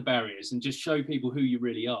take down the barriers and just show people who you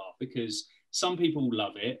really are, because some people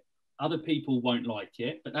love it, other people won't like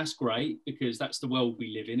it, but that's great because that's the world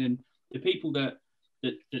we live in. And the people that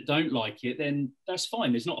don't like it, then that's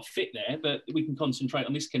fine. There's not a fit there, but we can concentrate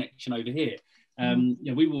on this connection over here. You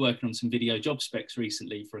know, we were working on some video job specs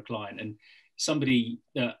recently for a client, and somebody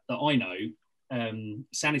that I know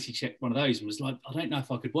sanity checked one of those and was like, I don't know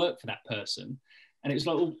if I could work for that person. And it was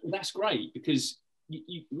like, well, that's great, because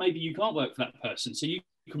maybe you can't work for that person. So you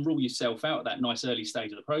can rule yourself out at that nice early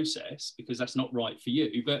stage of the process because that's not right for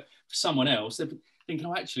you. But for someone else, they're thinking,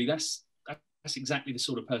 oh, actually, that's exactly the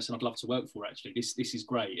sort of person I'd love to work for, actually. This is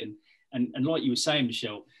great. And like you were saying,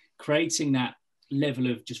 Michelle, creating that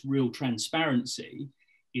level of just real transparency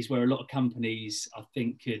is where a lot of companies, I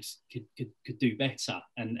think, could do better.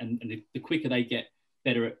 And the quicker they get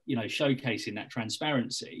better at, you know, showcasing that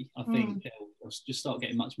transparency, I think they'll just start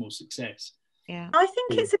getting much more success. Yeah, I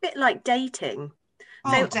think it's a bit like dating.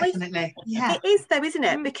 Oh, definitely. Yeah. It is though, isn't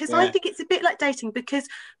it? Because I think it's a bit like dating, because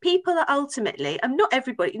people are ultimately, and not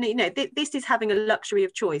everybody, this is having a luxury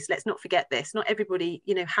of choice. Let's not forget this. Not everybody,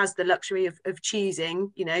 has the luxury of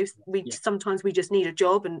choosing, sometimes we just need a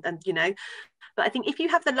job and but I think if you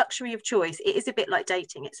have the luxury of choice, it is a bit like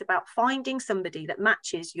dating. It's about finding somebody that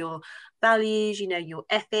matches your values, your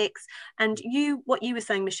ethics, and what you were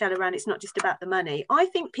saying, Michelle, around it's not just about the money. I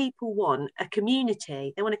think people want a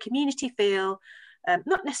community. They want a community feel,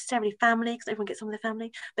 not necessarily family, because everyone gets on with their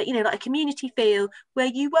family, but like a community feel where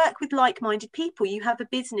you work with like-minded people. You have a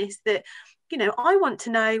business that, I want to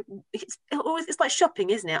know, it's like shopping,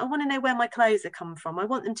 isn't it? I want to know where my clothes are come from. I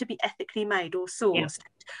want them to be ethically made or sourced.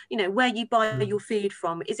 Where you buy your food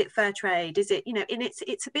from, is it fair trade? Is it, and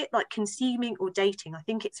it's a bit like consuming or dating. I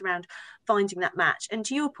think it's around finding that match. And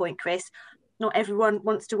to your point, Chris, not everyone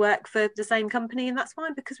wants to work for the same company, and that's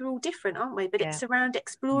fine, because we're all different, aren't we? But it's around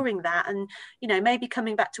exploring that, and maybe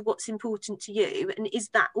coming back to what's important to you, and is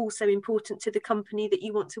that also important to the company that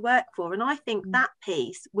you want to work for? And I think that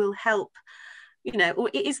piece will help,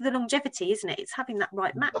 or it is the longevity, isn't it? It's having that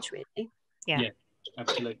right match, really. Yeah,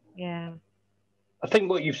 absolutely. Yeah, I think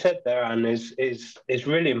what you've said there, Anne, is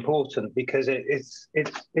really important, because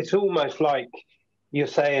it's almost like you're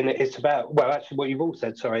saying it's about, well, actually what you've all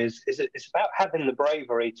said, sorry, is it's about having the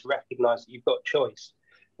bravery to recognise that you've got choice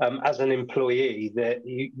as an employee, that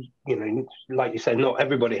you like you said, not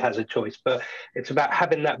everybody has a choice, but it's about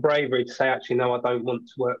having that bravery to say, actually, no, I don't want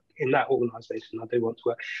to work in that organisation, I do want to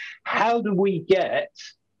work. How do we get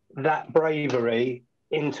that bravery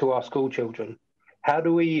into our school children? How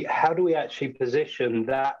do we actually position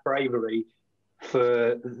that bravery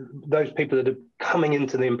for those people that are coming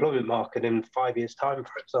into the employment market in 5 years' time,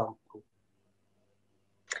 for example?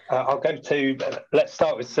 I'll go to, let's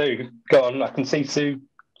start with Sue. Go on, I can see Sue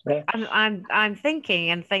there. I'm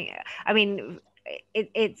thinking. I mean,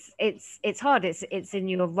 it's hard. It's in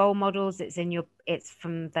your role models. It's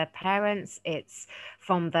from their parents. It's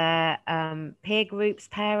from their peer groups'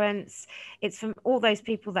 parents. It's from all those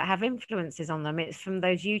people that have influences on them. It's from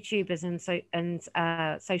those YouTubers and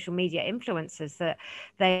social media influencers that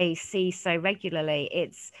they see so regularly.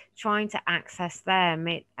 It's trying to access them.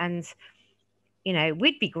 We'd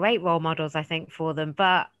be great role models, I think, for them,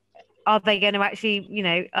 but are they going to actually,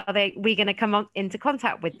 we going to come into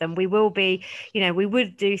contact with them? We will be, we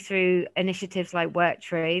would do through initiatives like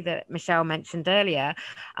Worktree that Michelle mentioned earlier.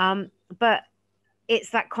 But it's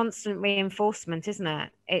that constant reinforcement, isn't it?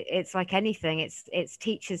 It's like anything. It's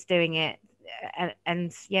teachers doing it.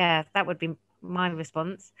 And yeah, that would be my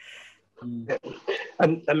response. And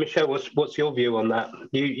Michelle, what's your view on that?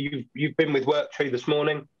 You've been with Worktree this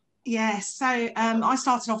morning. Yes, so I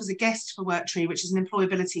started off as a guest for Worktree, which is an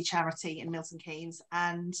employability charity in Milton Keynes,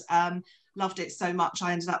 and loved it so much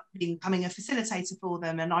I ended up becoming a facilitator for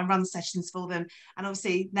them, and I run sessions for them, and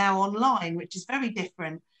obviously now online, which is very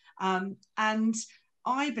different. And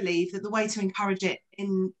I believe that the way to encourage it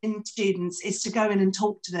in students is to go in and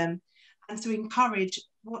talk to them, and to encourage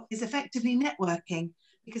what is effectively networking,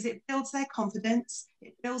 because it builds their confidence,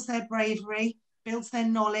 it builds their bravery, builds their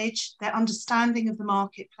knowledge, their understanding of the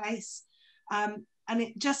marketplace. And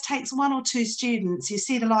it just takes one or two students, you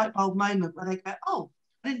see the light bulb moment where they go, oh,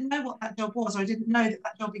 I didn't know what that job was, or I didn't know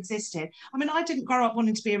that job existed. I mean, I didn't grow up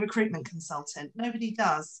wanting to be a recruitment consultant. Nobody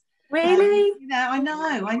does. Really? I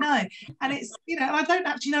know. And it's, I don't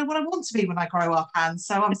actually know what I want to be when I grow up, Anne.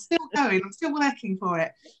 So I'm still going, I'm still working for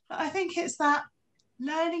it. But I think it's that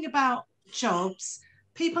learning about jobs,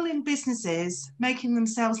 people in businesses making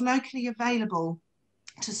themselves locally available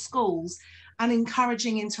to schools and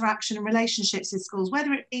encouraging interaction and relationships with schools,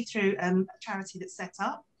 whether it be through a charity that's set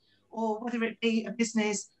up, or whether it be a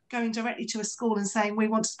business going directly to a school and saying, we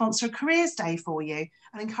want to sponsor a careers day for you,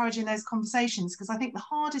 and encouraging those conversations. Because I think the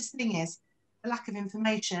hardest thing is the lack of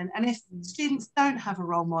information. And if students don't have a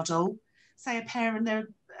role model, say a parent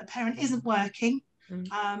isn't working,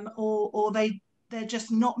 or they're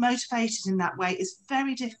just not motivated in that way, it's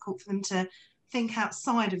very difficult for them to think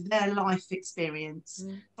outside of their life experience.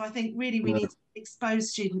 So I think really we need to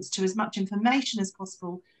expose students to as much information as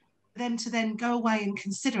possible, then to then go away and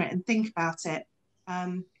consider it and think about it.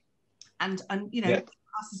 And us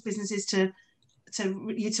as businesses to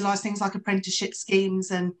utilise things like apprenticeship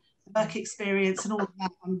schemes and work experience and all of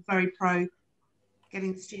that. I'm very pro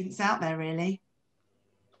getting the students out there, really.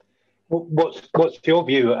 What's your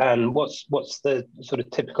view, and what's the sort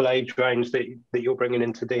of typical age range that you're bringing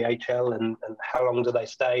into DHL, and how long do they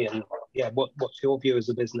stay, and what's your view as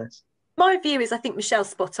a business? My view is, I think Michelle's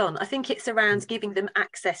spot on. I think it's around giving them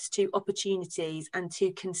access to opportunities and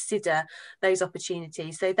to consider those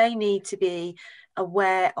opportunities. So they need to be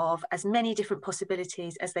aware of as many different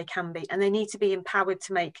possibilities as they can be, and they need to be empowered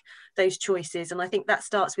to make those choices. And I think that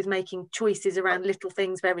starts with making choices around little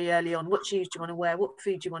things very early on. What shoes do you want to wear? What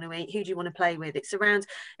food do you want to eat? Who do you want to play with? It's around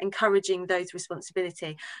encouraging those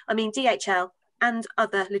responsibility. I mean, DHL and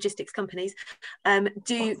other logistics companies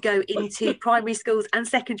do go into primary schools and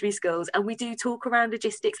secondary schools, and we do talk around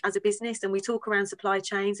logistics as a business, and we talk around supply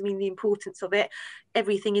chains. I mean, the importance of it.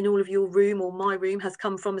 Everything in all of your room or my room has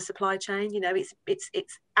come from a supply chain. You know,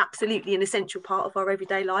 it's absolutely an essential part of our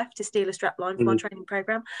everyday life, to steal a strap line from our training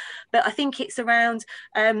program. But I think it's around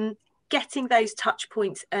getting those touch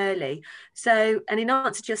points early. So, and in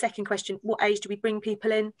answer to your second question, what age do we bring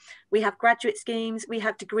people in? We have graduate schemes, we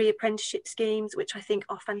have degree apprenticeship schemes, which I think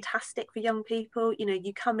are fantastic for young people. You know,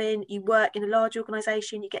 you come in, you work in a large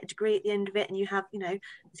organisation, you get a degree at the end of it, and you have, you know,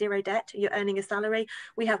 zero debt, you're earning a salary.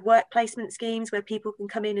 We have work placement schemes where people can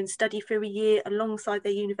come in and study for a year alongside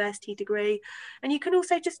their university degree. And you can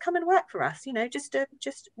also just come and work for us, you know, just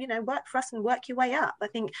you know, work for us and work your way up. I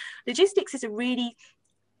think logistics is a really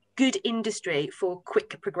good industry for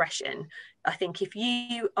quick progression. I think if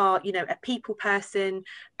you are, you know, a people person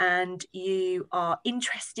and you are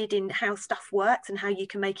interested in how stuff works and how you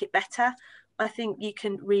can make it better, I think you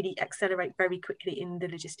can really accelerate very quickly in the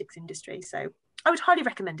logistics industry. So I would highly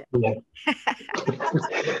recommend it. Yeah.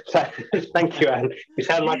 Thank you, Anne. You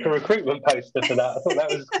sound like a recruitment poster for that. I thought that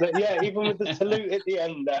was, yeah, even with the salute at the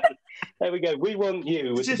end. There we go. We want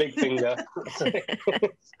you with the big finger.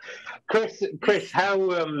 Chris, how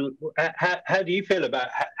do you feel about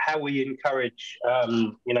how we encourage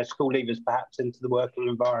you know, school leavers perhaps into the working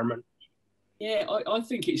environment? Yeah, I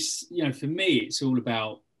think it's, you know, for me, it's all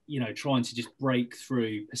about, you know, trying to just break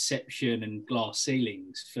through perception and glass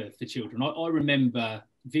ceilings for children. I remember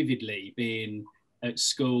vividly being at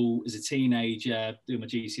school as a teenager, doing my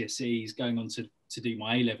GCSEs, going on to do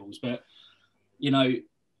my A-levels, but, you know,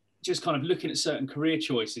 just kind of looking at certain career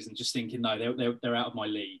choices and just thinking, no, they're out of my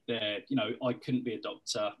league. They're, you know, I couldn't be a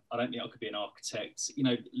doctor. I don't think I could be an architect, you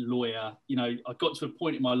know, lawyer. You know, I got to a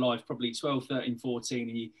point in my life, probably 12, 13, 14,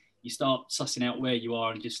 and you start sussing out where you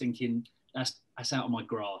are and just thinking, that's out of my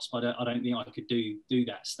grasp. I don't think I could do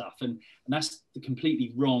that stuff. And that's the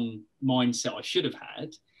completely wrong mindset I should have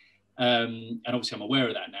had. And obviously I'm aware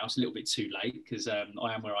of that now. It's a little bit too late because I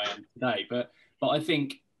am where I am today. But I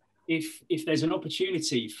think if there's an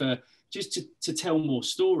opportunity for just to tell more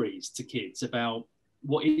stories to kids about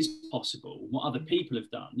what is possible, what other people have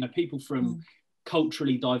done, you know, people from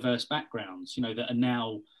culturally diverse backgrounds, you know, that are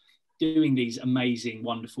now doing these amazing,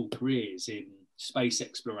 wonderful careers in space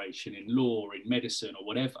exploration, in law, in medicine, or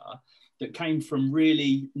whatever, that came from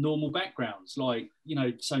really normal backgrounds, like, you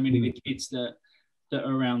know, so many of the kids that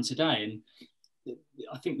are around today. And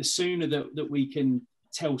I think the sooner that we can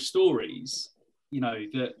tell stories, you know,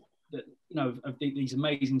 that you know, of these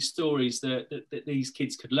amazing stories that these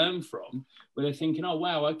kids could learn from, where they're thinking, oh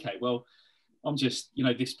wow, okay, well, I'm just, you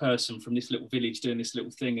know, this person from this little village doing this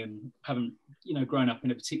little thing and haven't, you know, grown up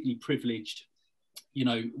in a particularly privileged, you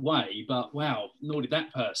know, way, but wow, nor did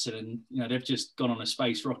that person, and you know, they've just gone on a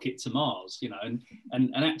space rocket to Mars, you know,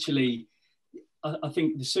 and actually I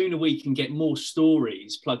think the sooner we can get more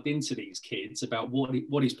stories plugged into these kids about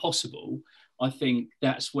what is possible, I think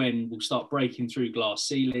that's when we'll start breaking through glass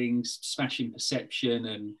ceilings, smashing perception,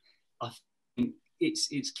 and I think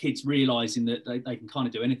it's kids realising that they can kind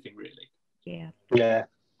of do anything, really. Yeah,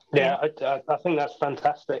 I think that's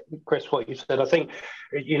fantastic, Chris, what you said. I think,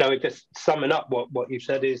 you know, just summing up what you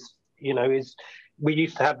said is, you know, is we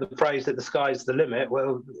used to have the phrase that the sky's the limit.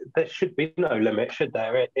 Well, there should be no limit, should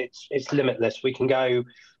there? It's limitless. We can go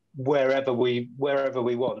wherever we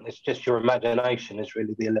want. It's just your imagination is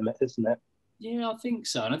really the limit, isn't it? Yeah, I think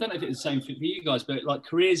so. And I don't know if it's the same for you guys, but like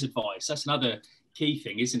careers advice, that's another key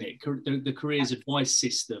thing, isn't it? The careers advice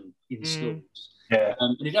system in schools. Yeah.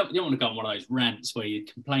 And you don't want to go on one of those rants where you're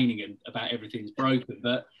complaining about everything's broken,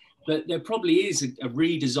 but there probably is a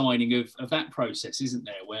redesigning of that process, isn't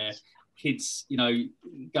there? Where kids, you know,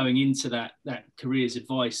 going into that careers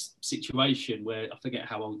advice situation, where I forget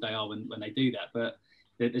how old they are when they do that, but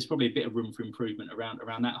there's probably a bit of room for improvement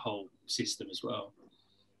around that whole system as well.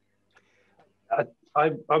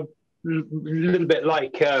 I'm a little bit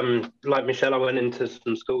like Michelle. I went into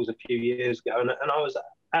some schools a few years ago, and I was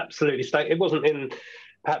absolutely staggered. It wasn't in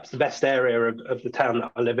perhaps the best area of the town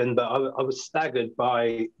that I live in, but I was staggered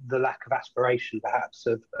by the lack of aspiration, perhaps.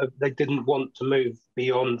 Of they didn't want to move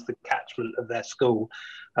beyond the catchment of their school.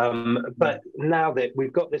 But now that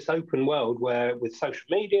we've got this open world where with social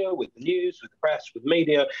media, with the news, with the press, with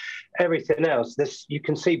media, everything else, you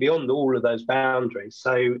can see beyond all of those boundaries.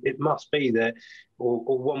 So it must be that,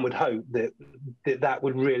 or one would hope that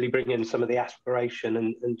would really bring in some of the aspiration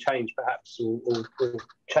and change perhaps, or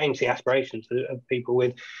change the aspirations of people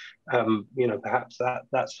with, perhaps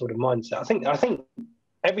that sort of mindset. I think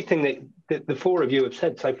everything that the four of you have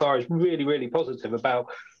said so far is really, really positive about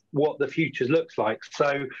what the future looks like. So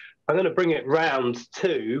I'm going to bring it round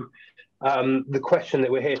to the question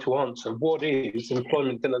that we're here to answer. What is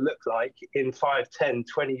employment going to look like in 5, 10,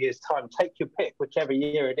 20 years' time? Take your pick, whichever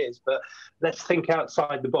year it is, but let's think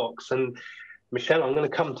outside the box. And Michelle, I'm going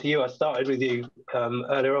to come to you. I started with you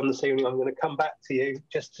earlier on this evening. I'm going to come back to you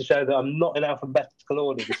just to show that I'm not in alphabetical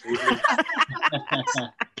order this evening.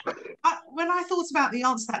 When I thought about the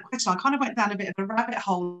answer to that question, I kind of went down a bit of a rabbit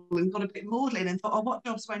hole and got a bit maudlin and thought, what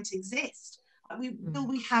jobs won't exist? Will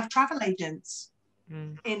we have travel agents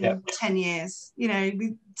in 10 years?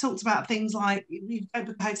 We talked about things like you don't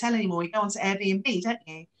book a hotel anymore, you go onto Airbnb, don't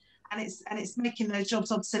you? And it's making those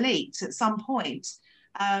jobs obsolete at some point.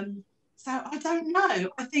 So I don't know.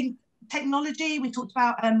 I think technology, we talked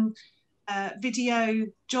about video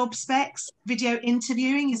job specs, video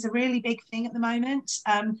interviewing is a really big thing at the moment.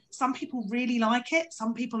 Some people really like it.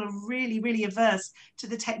 Some people are really, really averse to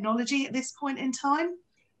the technology at this point in time.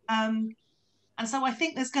 And so I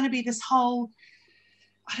think there's going to be this whole,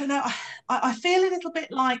 I don't know, I feel a little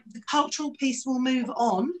bit like the cultural piece will move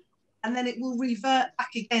on and then it will revert back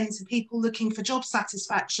again to people looking for job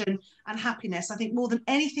satisfaction and happiness. I think more than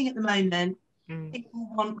anything at the moment, people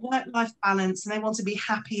want work-life balance and they want to be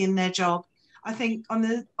happy in their job. I think on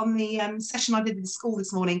the session I did in the school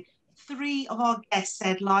this morning, 3 of our guests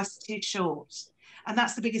said life's too short. And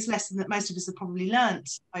that's the biggest lesson that most of us have probably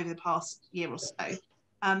learnt over the past year or so.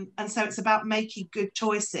 And so it's about making good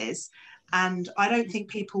choices. And I don't think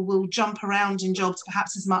people will jump around in jobs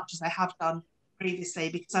perhaps as much as they have done previously,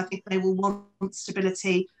 because I think they will want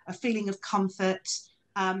stability, a feeling of comfort,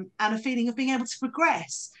 and a feeling of being able to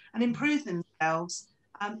progress and improve themselves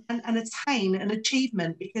and attain an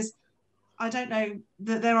achievement. Because I don't know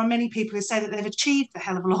that there are many people who say that they've achieved a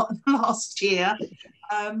hell of a lot in the last year.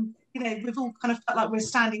 We've all kind of felt like we're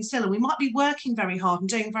standing still, and we might be working very hard and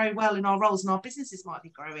doing very well in our roles, and our businesses might be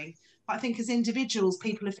growing. But I think as individuals,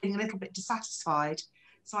 people are feeling a little bit dissatisfied.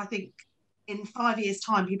 So I think in 5 years'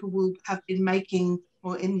 time, people will have been making,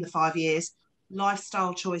 or in the 5 years,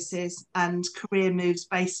 lifestyle choices and career moves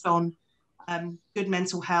based on good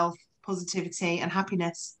mental health, positivity, and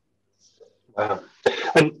happiness. Wow.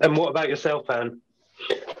 And what about yourself, Anne?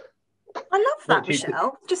 I love that,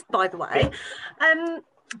 Michelle, just by the way.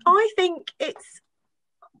 I think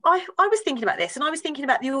I was thinking about this, and I was thinking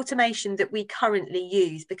about the automation that we currently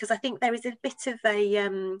use, because I think there is a bit of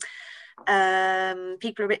a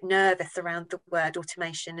people are a bit nervous around the word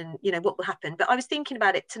automation and what will happen. But I was thinking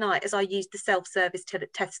about it tonight as I used the self-service till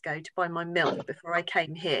at Tesco to buy my milk before I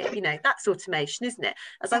came here. That's automation, isn't it?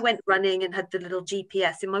 As I went running and had the little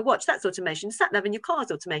GPS in my watch, that's automation. Sat nav in your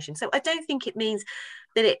car's automation. So I don't think it means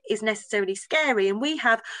that it is necessarily scary. And we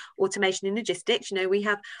have automation in logistics. We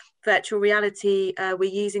have virtual reality. We're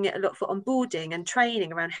using it a lot for onboarding and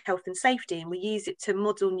training around health and safety, and we use it to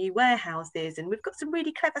model new warehouses, and we've got some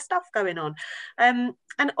really clever stuff going on. And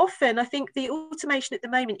often I think the automation at the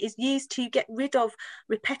moment is used to get rid of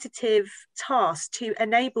repetitive tasks to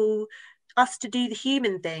enable us to do the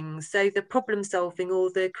human things, so the problem solving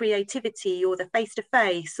or the creativity or the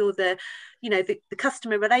face-to-face or the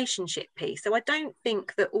customer relationship piece. So I don't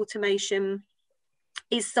think that automation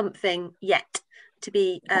is something yet to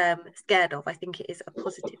be scared of. I think it is a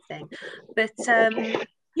positive thing. But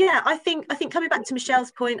I think coming back to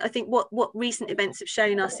Michelle's point, I think what recent events have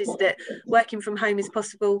shown us is that working from home is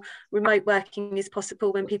possible, remote working is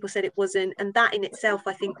possible when people said it wasn't, and that in itself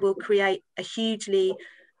I think will create a hugely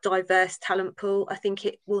diverse talent pool. I think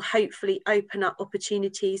it will hopefully open up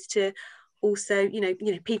opportunities to also,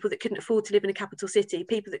 people that couldn't afford to live in a capital city,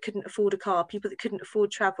 people that couldn't afford a car, people that couldn't afford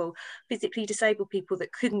travel, physically disabled people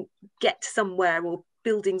that couldn't get somewhere or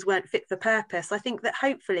buildings weren't fit for purpose. I think that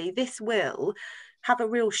hopefully this will have a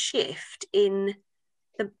real shift in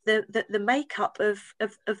the makeup of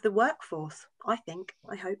the workforce. I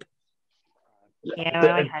hope.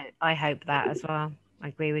 Yeah, I hope that as well. I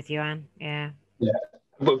agree with you, Anne. Yeah.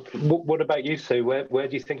 But what about you, Sue? Where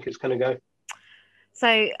do you think it's going to go? So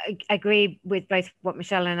I agree with both what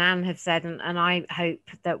Michelle and Anne have said, and I hope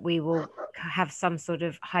that we will have some sort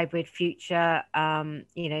of hybrid future. We're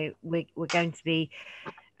going to be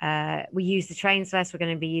we use the trains less, we're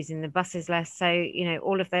going to be using the buses less. So, you know,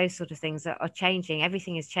 all of those sort of things are changing.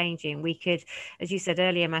 Everything is changing. We could, as you said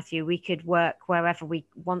earlier, Matthew, we could work wherever we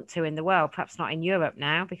want to in the world, perhaps not in Europe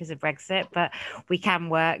now because of Brexit, but we can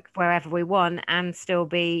work wherever we want and still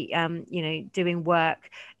be, you know, doing work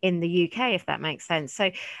in the UK, if that makes sense.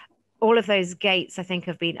 So all of those gates, I think,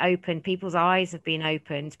 have been opened. People's eyes have been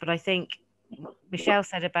opened. But I think Michelle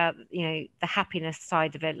said about, you know, the happiness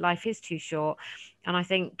side of it, life is too short. And I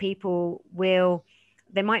think people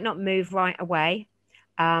they might not move right away.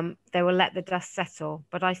 They will let the dust settle.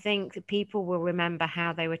 But I think that people will remember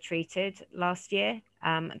how they were treated last year,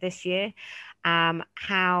 this year,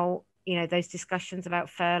 how, you know, those discussions about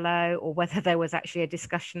furlough, or whether there was actually a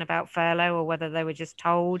discussion about furlough or whether they were just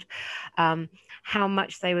told, how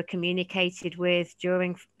much they were communicated with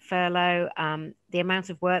during furlough, the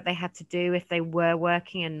amount of work they had to do if they were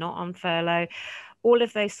working and not on furlough. All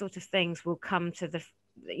of those sort of things will come to the,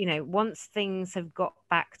 you know, once things have got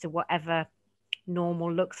back to whatever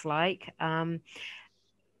normal looks like,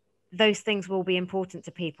 those things will be important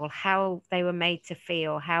to people, how they were made to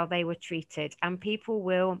feel, how they were treated, and people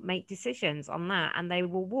will make decisions on that, and they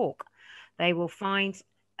will walk. They will find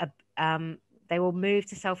they will move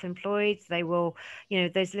to self-employed. They will, you know,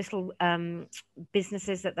 those little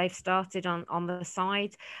businesses that they've started on the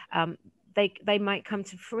side, they might come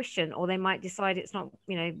to fruition, or they might decide it's not,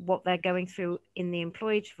 you know, what they're going through in the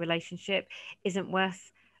employed relationship isn't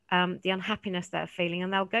worth the unhappiness they're feeling,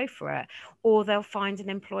 and they'll go for it, or they'll find an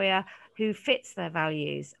employer who fits their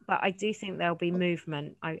values. But I do think there'll be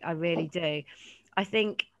movement. I really do. I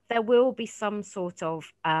think there will be some sort of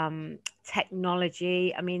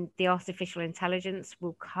technology. I mean, the artificial intelligence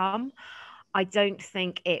will come. I don't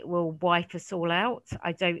think it will wipe us all out.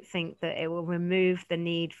 I don't think that it will remove the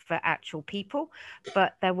need for actual people,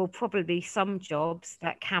 but there will probably be some jobs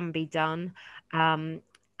that can be done and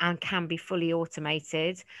can be fully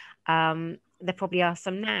automated. There probably are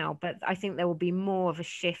some now, but I think there will be more of a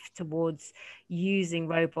shift towards using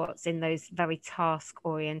robots in those very task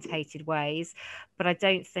orientated ways. But I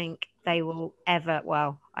don't think they will ever,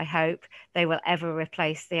 well, I hope they will ever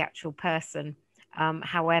replace the actual person.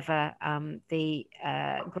 However, the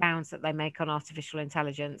grounds that they make on artificial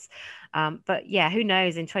intelligence. But yeah, who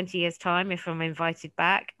knows, in 20 years' time, if I'm invited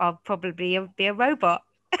back, I'll probably be a robot.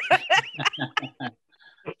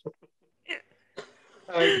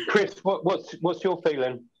 Chris, what's your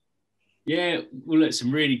feeling? Yeah, well, look,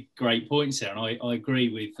 some really great points there, and I agree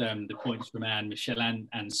with the points from Anne, Michelle,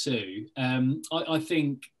 and Sue. I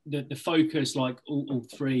think that the focus, like all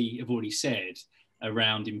three have already said,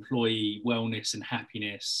 around employee wellness and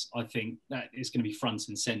happiness, I think that is going to be front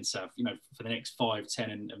and centre, you know, for the next 5,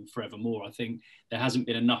 10 and forevermore. I think there hasn't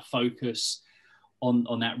been enough focus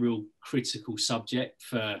on that real critical subject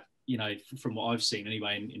for, you know, from what I've seen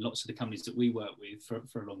anyway, in lots of the companies that we work with for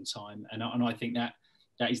a long time. And I think that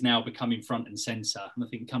is now becoming front and centre. And I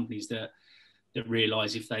think companies that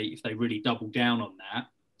realise if they really double down on that,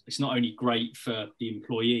 it's not only great for the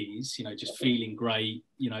employees, you know, just feeling great,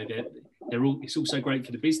 you know, it's also great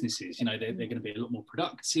for the businesses, you know, they're going to be a lot more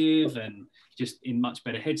productive and just in much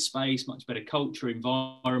better headspace, much better culture,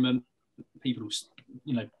 environment. People,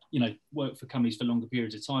 you know, work for companies for longer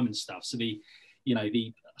periods of time and stuff. So I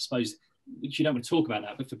suppose, which you don't want to talk about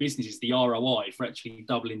that, but for businesses, the ROI for actually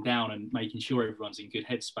doubling down and making sure everyone's in good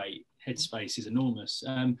headspace is enormous.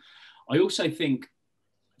 I also think,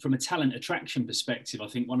 from a talent attraction perspective, I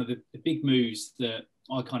think one of the big moves that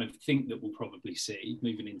I kind of think that we'll probably see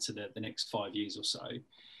moving into the next 5 years or so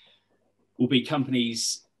will be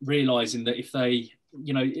companies realising that if they,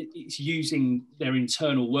 you know, it's using their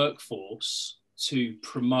internal workforce to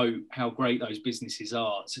promote how great those businesses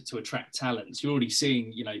are, to attract talents. You're already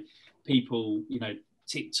seeing, you know, people, you know,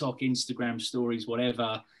 TikTok, Instagram stories,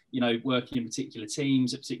 whatever, you know, working in particular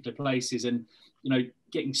teams at particular places, and, you know,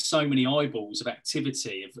 getting so many eyeballs of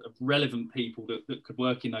activity of relevant people that could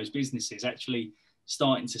work in those businesses, actually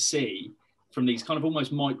starting to see from these kind of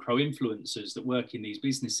almost micro influencers that work in these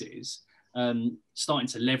businesses, starting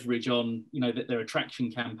to leverage on, you know, their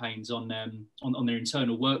attraction campaigns on their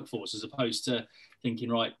internal workforce, as opposed to thinking,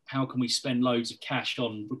 right, how can we spend loads of cash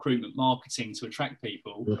on recruitment marketing to attract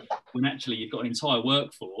people, when actually you've got an entire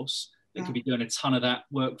workforce that could be doing a ton of that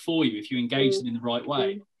work for you if you engage them in the right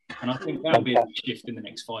way. And I think that'll be a big shift in the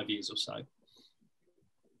next 5 years or so.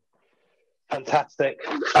 Fantastic.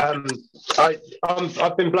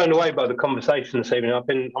 I've been blown away by the conversation this evening.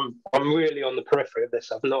 I'm really on the periphery of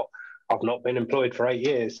this. I've not been employed for 8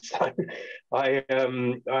 years. So I've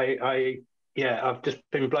just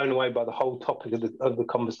been blown away by the whole topic of the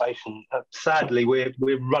conversation. Sadly, we're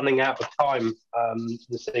running out of time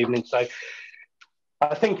this evening. So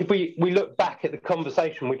I think if we look back at the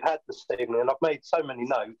conversation we've had this evening, and I've made so many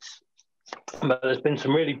notes, but there's been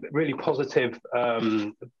some really, really positive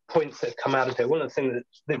points that have come out of it. One of the things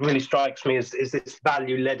that really strikes me is this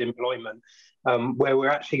value-led employment, where we're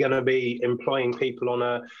actually going to be employing people on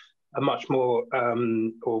a much more,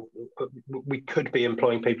 or we could be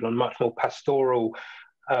employing people on a much more pastoral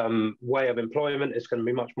way of employment. It's going to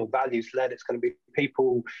be much more values-led. It's going to be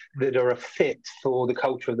people that are a fit for the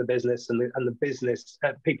culture of the business, and the business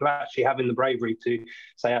people actually having the bravery to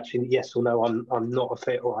say, actually, yes or no, I'm not a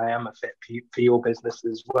fit, or I am a fit for your business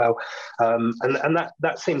as well. And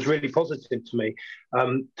that seems really positive to me.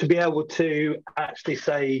 To be able to actually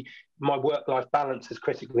say, my work-life balance is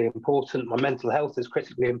critically important, my mental health is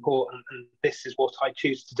critically important, and this is what I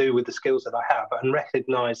choose to do with the skills that I have, and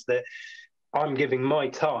recognise that I'm giving my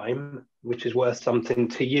time, which is worth something,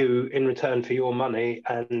 to you in return for your money,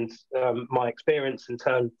 and my experience in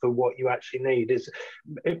turn for what you actually need.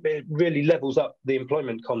 It really levels up the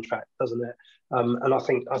employment contract, doesn't it? And I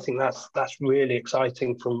think that's really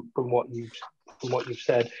exciting from what you've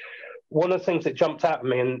said. One of the things that jumped out at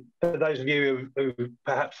me, and for those of you who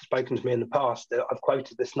perhaps have spoken to me in the past, I've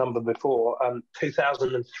quoted this number before,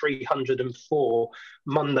 2,304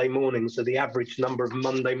 Monday mornings are the average number of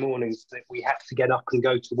Monday mornings that we have to get up and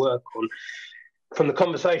go to work on. From the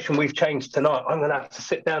conversation we've changed tonight, I'm going to have to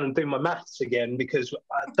sit down and do my maths again, because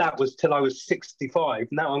that was till I was 65.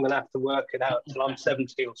 Now I'm going to have to work it out till I'm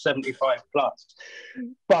 70 or 75 plus.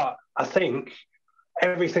 But I think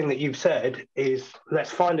everything that you've said is, let's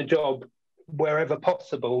find a job wherever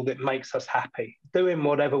possible that makes us happy, doing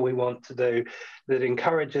whatever we want to do, that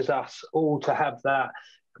encourages us all to have that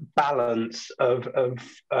balance of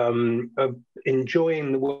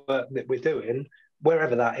enjoying the work that we're doing,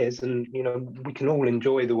 wherever that is. And, you know, we can all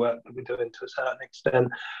enjoy the work that we're doing to a certain extent,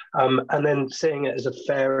 and then seeing it as a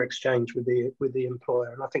fair exchange with the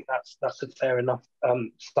employer. And I think that's a fair enough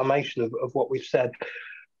summation of what we've said.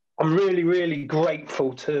 I'm really, really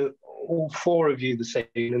grateful to all four of you this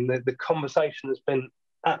evening. The conversation has been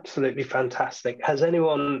absolutely fantastic. Has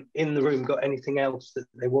anyone in the room got anything else that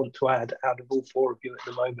they want to add out of all four of you at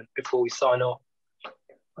the moment before we sign off?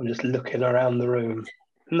 I'm just looking around the room.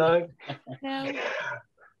 No? No.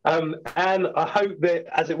 And I hope that,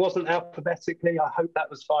 as it wasn't alphabetically, I hope that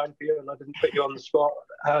was fine for you and I didn't put you on the spot.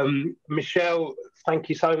 Michelle, thank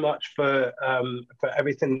you so much for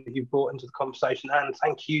everything that you've brought into the conversation, and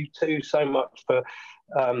thank you too so much for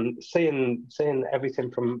seeing everything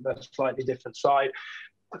from a slightly different side.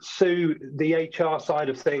 Sue, the HR side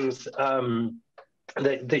of things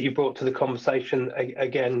that you brought to the conversation,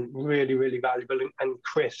 again, really, really valuable. And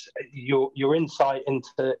Chris, your insight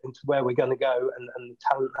into where we're going to go and the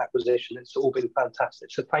talent acquisition, it's all been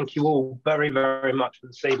fantastic. So thank you all very, very much for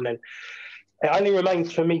this evening. It only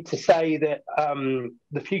remains for me to say that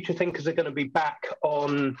the Future Thinkers are going to be back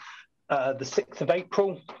on the 6th of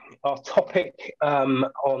April. Our topic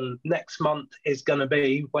on next month is going to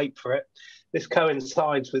be, wait for it, this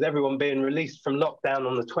coincides with everyone being released from lockdown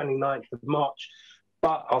on the 29th of March.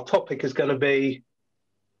 But our topic is going to be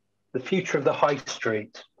the future of the high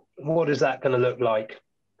street. What is that going to look like?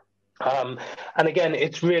 And again,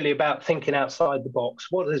 it's really about thinking outside the box.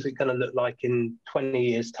 What is it going to look like in 20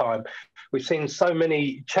 years' time? We've seen so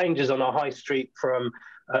many changes on our high street, from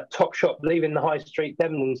Topshop leaving the high street,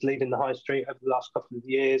 Debenhams leaving the high street over the last couple of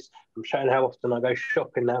years. I'm showing how often I go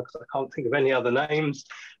shopping now because I can't think of any other names.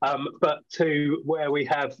 But to where we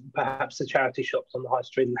have perhaps the charity shops on the high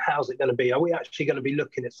street, and how's it going to be? Are we actually going to be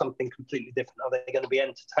looking at something completely different? Are they going to be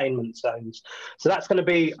entertainment zones? So that's going to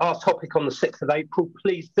be our topic on the 6th of April.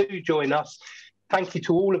 Please do join us. Thank you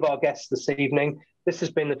to all of our guests this evening. This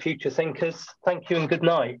has been the Future Thinkers. Thank you and good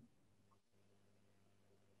night.